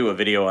 Maybe I'll do a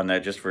video on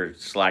that just for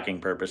slacking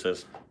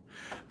purposes.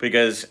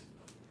 Because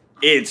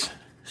it's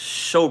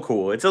so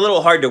cool. It's a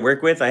little hard to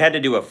work with. I had to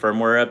do a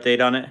firmware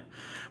update on it.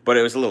 But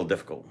it was a little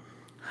difficult.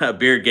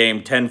 Beard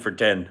game, 10 for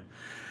 10.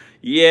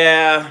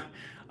 Yeah.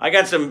 I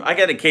got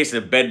a case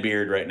of bed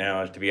beard right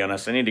now, to be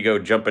honest. I need to go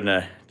jump in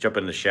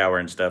the shower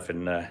and stuff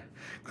and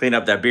clean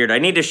up that beard. I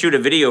need to shoot a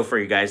video for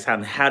you guys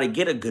on how to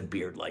get a good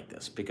beard like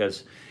this.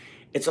 Because...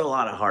 it's a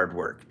lot of hard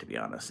work, to be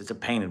honest. It's a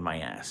pain in my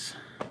ass.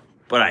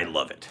 But I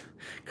love it.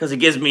 Because it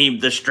gives me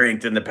the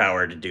strength and the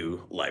power to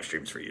do live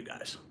streams for you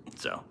guys.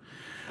 So.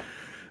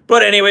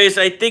 But anyways,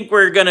 I think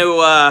we're going to,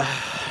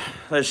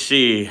 let's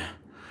see. It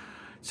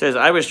says,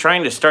 I was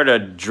trying to start a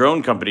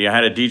drone company. I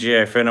had a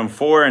DJI Phantom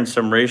 4 and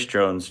some race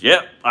drones.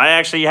 Yep, I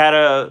actually had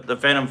the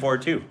Phantom 4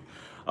 too.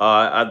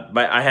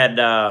 I had,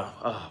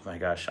 oh my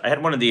gosh. I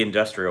had one of the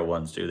industrial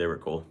ones too. They were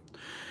cool.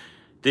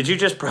 Did you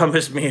just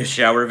promise me a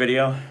shower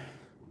video?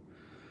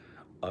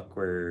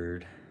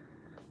 Awkward.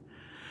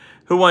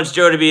 Who wants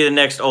Joe to be the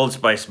next Old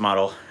Spice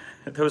model?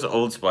 Those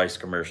Old Spice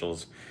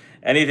commercials.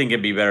 Anything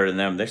can be better than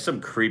them. There's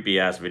some creepy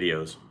ass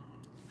videos.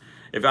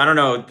 If I don't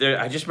know,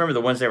 I just remember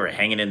the ones that were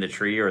hanging in the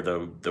tree or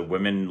the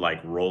women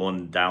like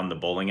rolling down the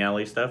bowling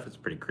alley stuff. It's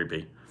pretty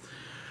creepy.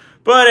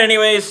 But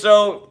anyways,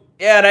 so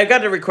Yeah, and I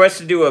got a request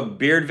to do a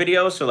beard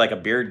video, so like a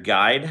beard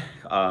guide.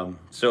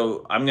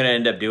 So I'm gonna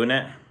end up doing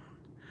that.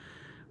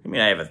 I mean,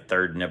 I have a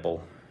third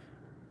nipple.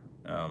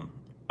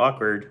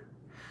 Awkward.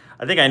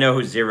 I think I know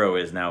who Zero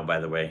is now, by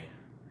the way.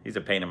 He's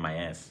a pain in my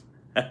ass.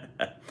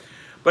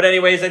 But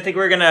anyways, I think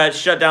we're gonna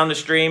shut down the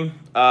stream.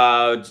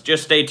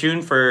 Just stay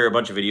tuned for a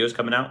bunch of videos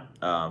coming out.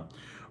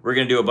 We're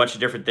gonna do a bunch of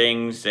different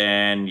things,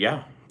 and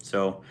yeah.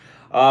 So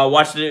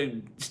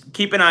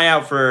keep an eye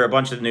out for a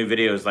bunch of new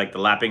videos, like the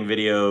lapping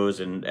videos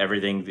and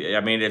everything.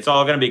 I mean, it's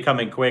all gonna be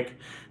coming quick.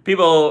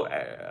 People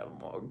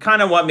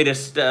kind of want me to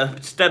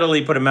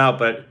steadily put them out,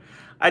 but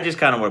I just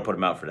kind of want to put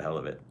them out for the hell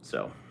of it.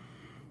 So,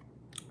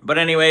 but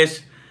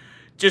anyways,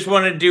 just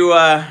wanted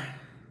to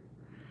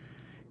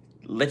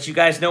let you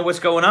guys know what's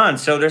going on.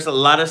 So there's a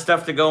lot of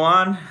stuff to go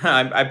on.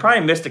 I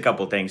probably missed a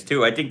couple things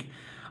too. I think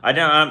I'm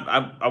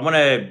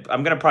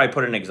gonna probably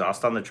put an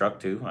exhaust on the truck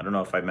too. I don't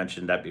know if I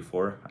mentioned that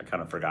before. I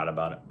kind of forgot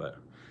about it,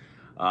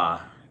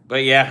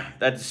 but yeah,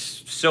 that's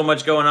so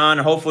much going on.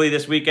 Hopefully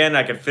this weekend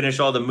I can finish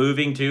all the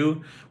moving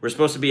too. We're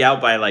supposed to be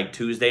out by like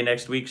Tuesday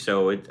next week,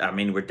 so I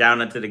mean we're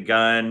down into the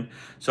gun.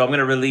 So I'm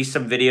gonna release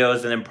some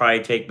videos and then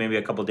probably take maybe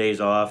a couple days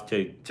off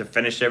to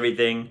finish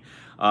everything.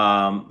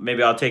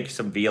 Maybe I'll take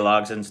some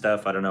vlogs and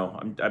stuff. I don't know.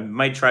 I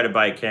might try to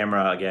buy a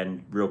camera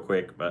again real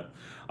quick, but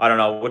I don't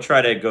know. We'll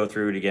try to go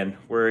through it again.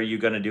 Where are you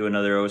gonna do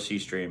another OC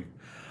stream?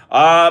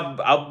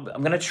 I'm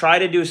gonna try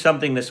to do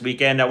something this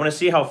weekend. I want to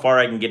see how far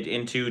I can get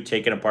into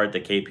taking apart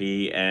the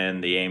KP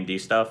and the AMD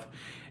stuff,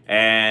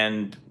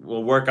 and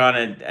we'll work on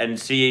it and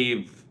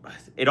see.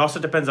 It also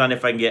depends on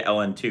if I can get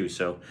LN2.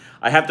 So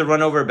I have to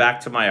run over back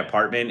to my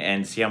apartment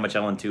and see how much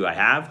LN2 I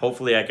have.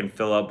 Hopefully I can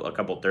fill up a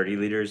couple 30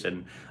 liters,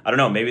 and I don't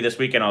know. Maybe this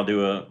weekend I'll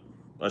do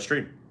a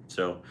stream.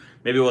 So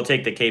maybe we'll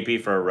take the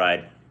KP for a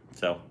ride.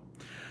 So,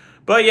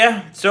 but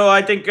yeah. So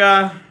I think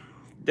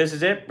this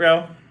is it,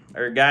 bro.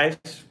 Or guys,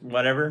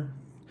 whatever.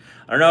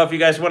 I don't know if you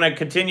guys want to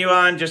continue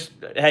on. Just,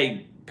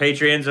 hey,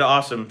 Patreons are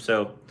awesome.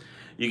 So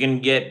you can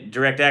get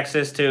direct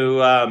access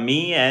to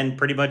me and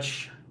pretty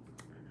much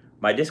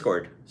my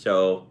Discord.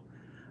 So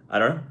I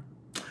don't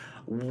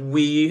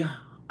know.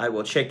 I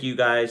will check you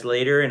guys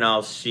later, and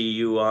I'll see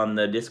you on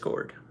the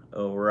Discord.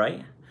 All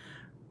right.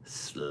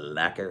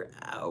 Slacker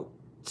out.